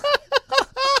Traxa.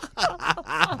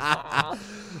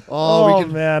 Oh,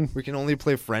 man. We can only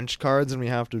play French cards and we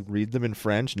have to read them in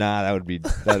French? Nah, that'd be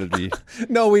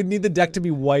No, we'd need the deck to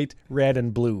be white, red,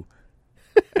 and blue.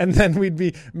 And then we'd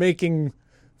be making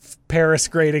Paris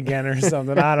great again or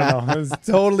something. I don't know. It was a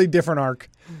totally different arc.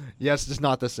 Yeah, it's just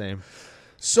not the same.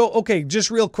 So, okay, just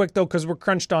real quick, though, because we're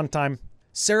crunched on time.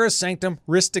 Sarah's Sanctum,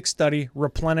 Rhystic Study,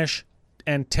 Replenish,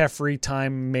 and Teferi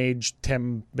Time Mage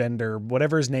Tembender,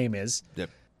 whatever his name is. Yep.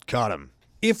 Caught him.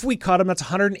 If we cut them, that's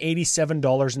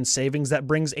 $187 in savings. That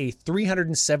brings a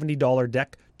 $370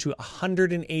 deck to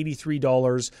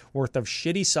 $183 worth of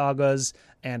shitty Sagas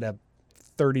and a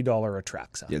 $30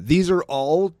 Atraxa. Yeah, these are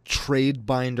all trade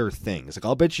binder things. Like,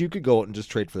 I'll bet you could go out and just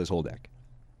trade for this whole deck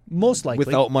Most likely.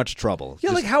 without much trouble.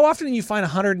 Yeah, Just- like how often do you find a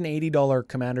 $180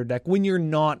 commander deck when you're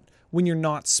not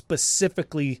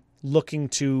specifically looking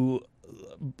to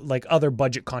like other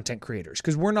budget content creators?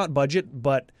 Because we're not budget,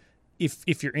 but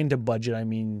if you're into budget, I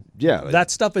mean, Yeah, like- that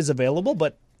stuff is available.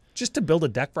 But just to build a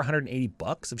deck for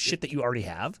 $180 of shit that you already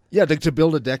have, yeah, to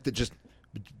build a deck that just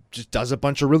does a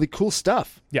bunch of really cool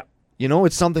stuff. yeah, You know,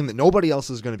 it's something that nobody else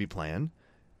is going to be playing,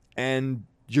 and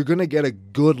you're going to get a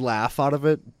good laugh out of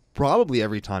it probably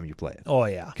every time you play it. oh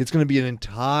yeah, It's going to be an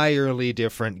entirely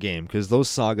different game because those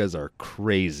Sagas are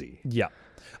crazy. yeah.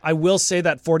 I will say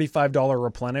that $45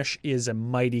 replenish is a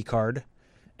mighty card,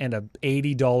 and a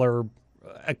 $80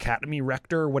 Academy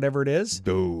Rector or whatever it is.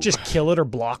 Ooh. Just kill it or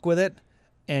block with it,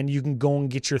 and you can go and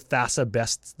get your Thassa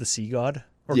Best the Sea God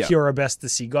or Yeah. Kiora Best the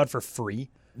Sea God for free.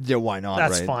 Yeah, why not?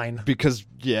 That's right? fine. Because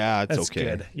it's That's okay.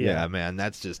 good, yeah. Man,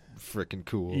 that's just freaking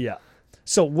cool. Yeah.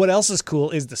 So what else is cool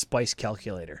is the spice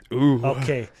calculator. Ooh.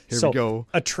 Okay. Here so we go.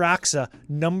 Atraxa,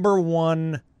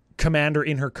 #1 commander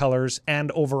in her colors and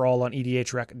overall on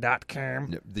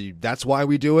EDHREC.com. That's why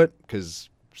we do it, because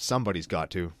somebody's got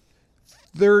to.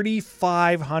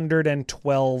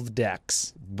 3,512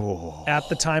 decks Whoa. at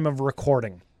the time of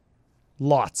recording.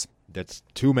 Lots. That's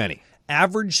too many.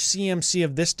 Average CMC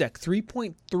of this deck,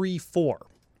 3.34.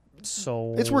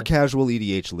 So It's where casual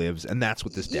EDH lives, and that's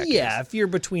what this deck yeah, is. if you're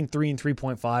between 3 and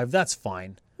 3.5, that's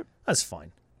fine. That's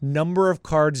fine. Number of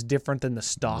cards different than the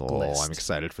stock list. I'm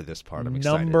excited for this part. I'm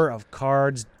excited. Number of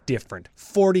cards different.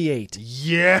 48.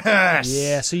 Yes!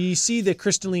 Yeah, so you see the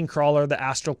Crystalline Crawler, the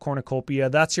Astral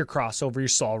Cornucopia, that's your crossover, your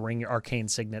Sol Ring, your Arcane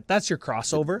Signet. That's your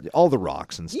crossover. All the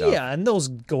rocks and stuff. Yeah, and those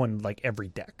go in like every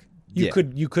deck. You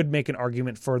could make an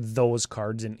argument for those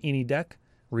cards in any deck,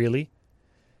 really.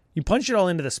 You punch it all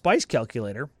into the spice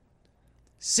calculator.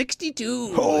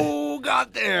 62. Oh,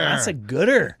 got there. That's a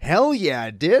gooder. Hell yeah,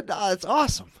 I did. That's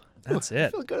awesome. That's I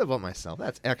it. feel good about myself.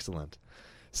 That's excellent.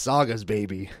 Sagas,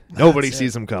 baby. Nobody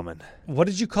sees them coming. What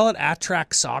did you call it?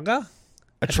 Atrax Saga?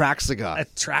 Atraxaga.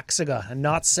 Atraxaga,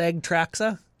 not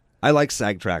Sagtraxa? I like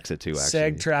Sagtraxa too,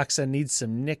 actually. Sagtraxa needs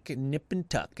some nip and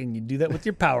tuck, and you do that with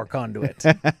your power conduit.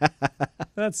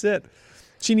 That's it.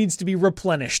 She needs to be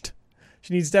replenished.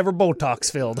 She needs to have her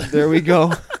Botox filled. There we go.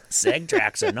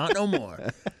 Sagtraxa, not no more.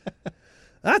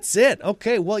 That's it.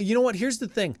 Okay, well, you know what? Here's the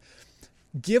thing.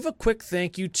 Give a quick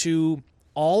thank you to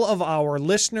all of our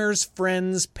listeners,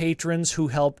 friends, patrons who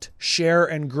helped share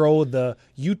and grow the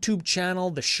YouTube channel,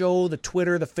 the show, the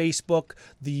Twitter, the Facebook,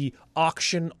 the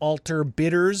auction altar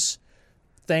bidders.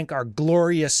 Thank our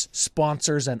glorious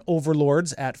sponsors and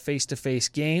overlords at Face to Face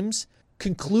Games.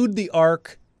 Conclude the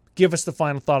arc. Give us the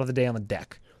final thought of the day on the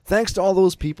deck. Thanks to all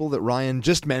those people that Ryan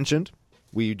just mentioned.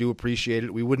 We do appreciate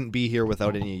it. We wouldn't be here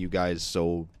without any of you guys,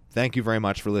 so thank you very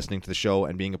much for listening to the show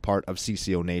and being a part of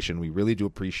CCO Nation. We really do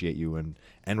appreciate you, and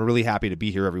we're really happy to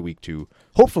be here every week to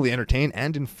hopefully entertain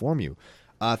and inform you.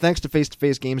 Thanks to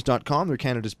FaceToFaceGames.com, they're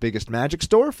Canada's biggest Magic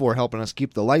store, for helping us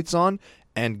keep the lights on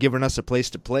and giving us a place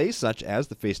to play, such as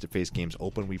the Face to Face Games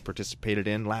Open we participated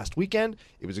in last weekend.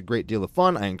 It was a great deal of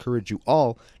fun. I encourage you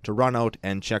all to run out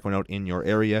and check one out in your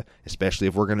area, especially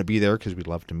if we're going to be there, because we'd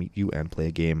love to meet you and play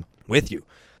a game with you.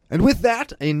 And with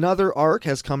that, another arc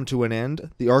has come to an end.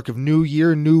 The arc of New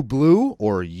Year, New Blue,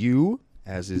 or U,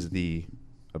 as is the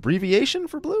abbreviation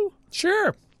for blue.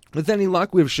 Sure. With any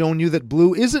luck, we've shown you that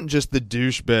blue isn't just the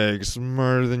douchebag,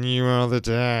 smarter than you all the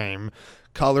time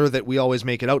color that we always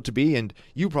make it out to be, and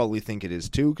you probably think it is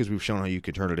too, because we've shown how you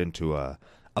could turn it into a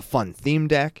fun theme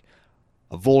deck,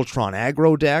 a Voltron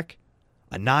aggro deck,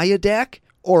 a Naya deck,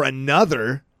 or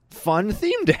another fun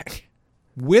theme deck.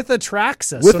 With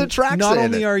Atraxa. With Atraxa Not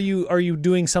in only it. are you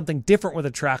doing something different with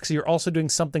Atraxa, you're also doing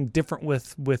something different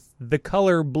with the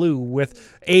color blue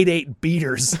with 8/8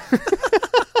 beaters.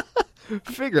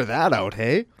 Figure that out,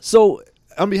 hey? So,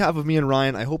 on behalf of me and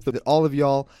Ryan, I hope that all of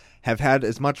y'all have had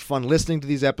as much fun listening to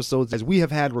these episodes as we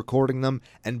have had recording them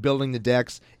and building the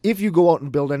decks. If you go out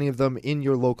and build any of them in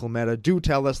your local meta, do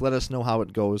tell us, let us know how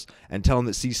it goes, and tell them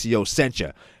that CCO sent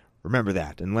you. Remember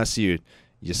that, unless you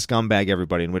scumbag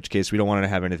everybody, in which case we don't want to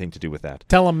have anything to do with that.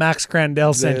 Tell them Max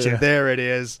Crandell sent you. There it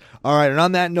is. All right, and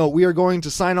on that note, we are going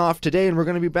to sign off today, and we're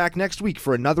going to be back next week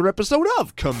for another episode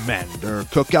of Commander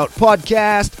Cookout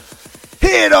Podcast.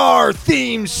 Hit our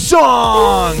theme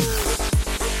song!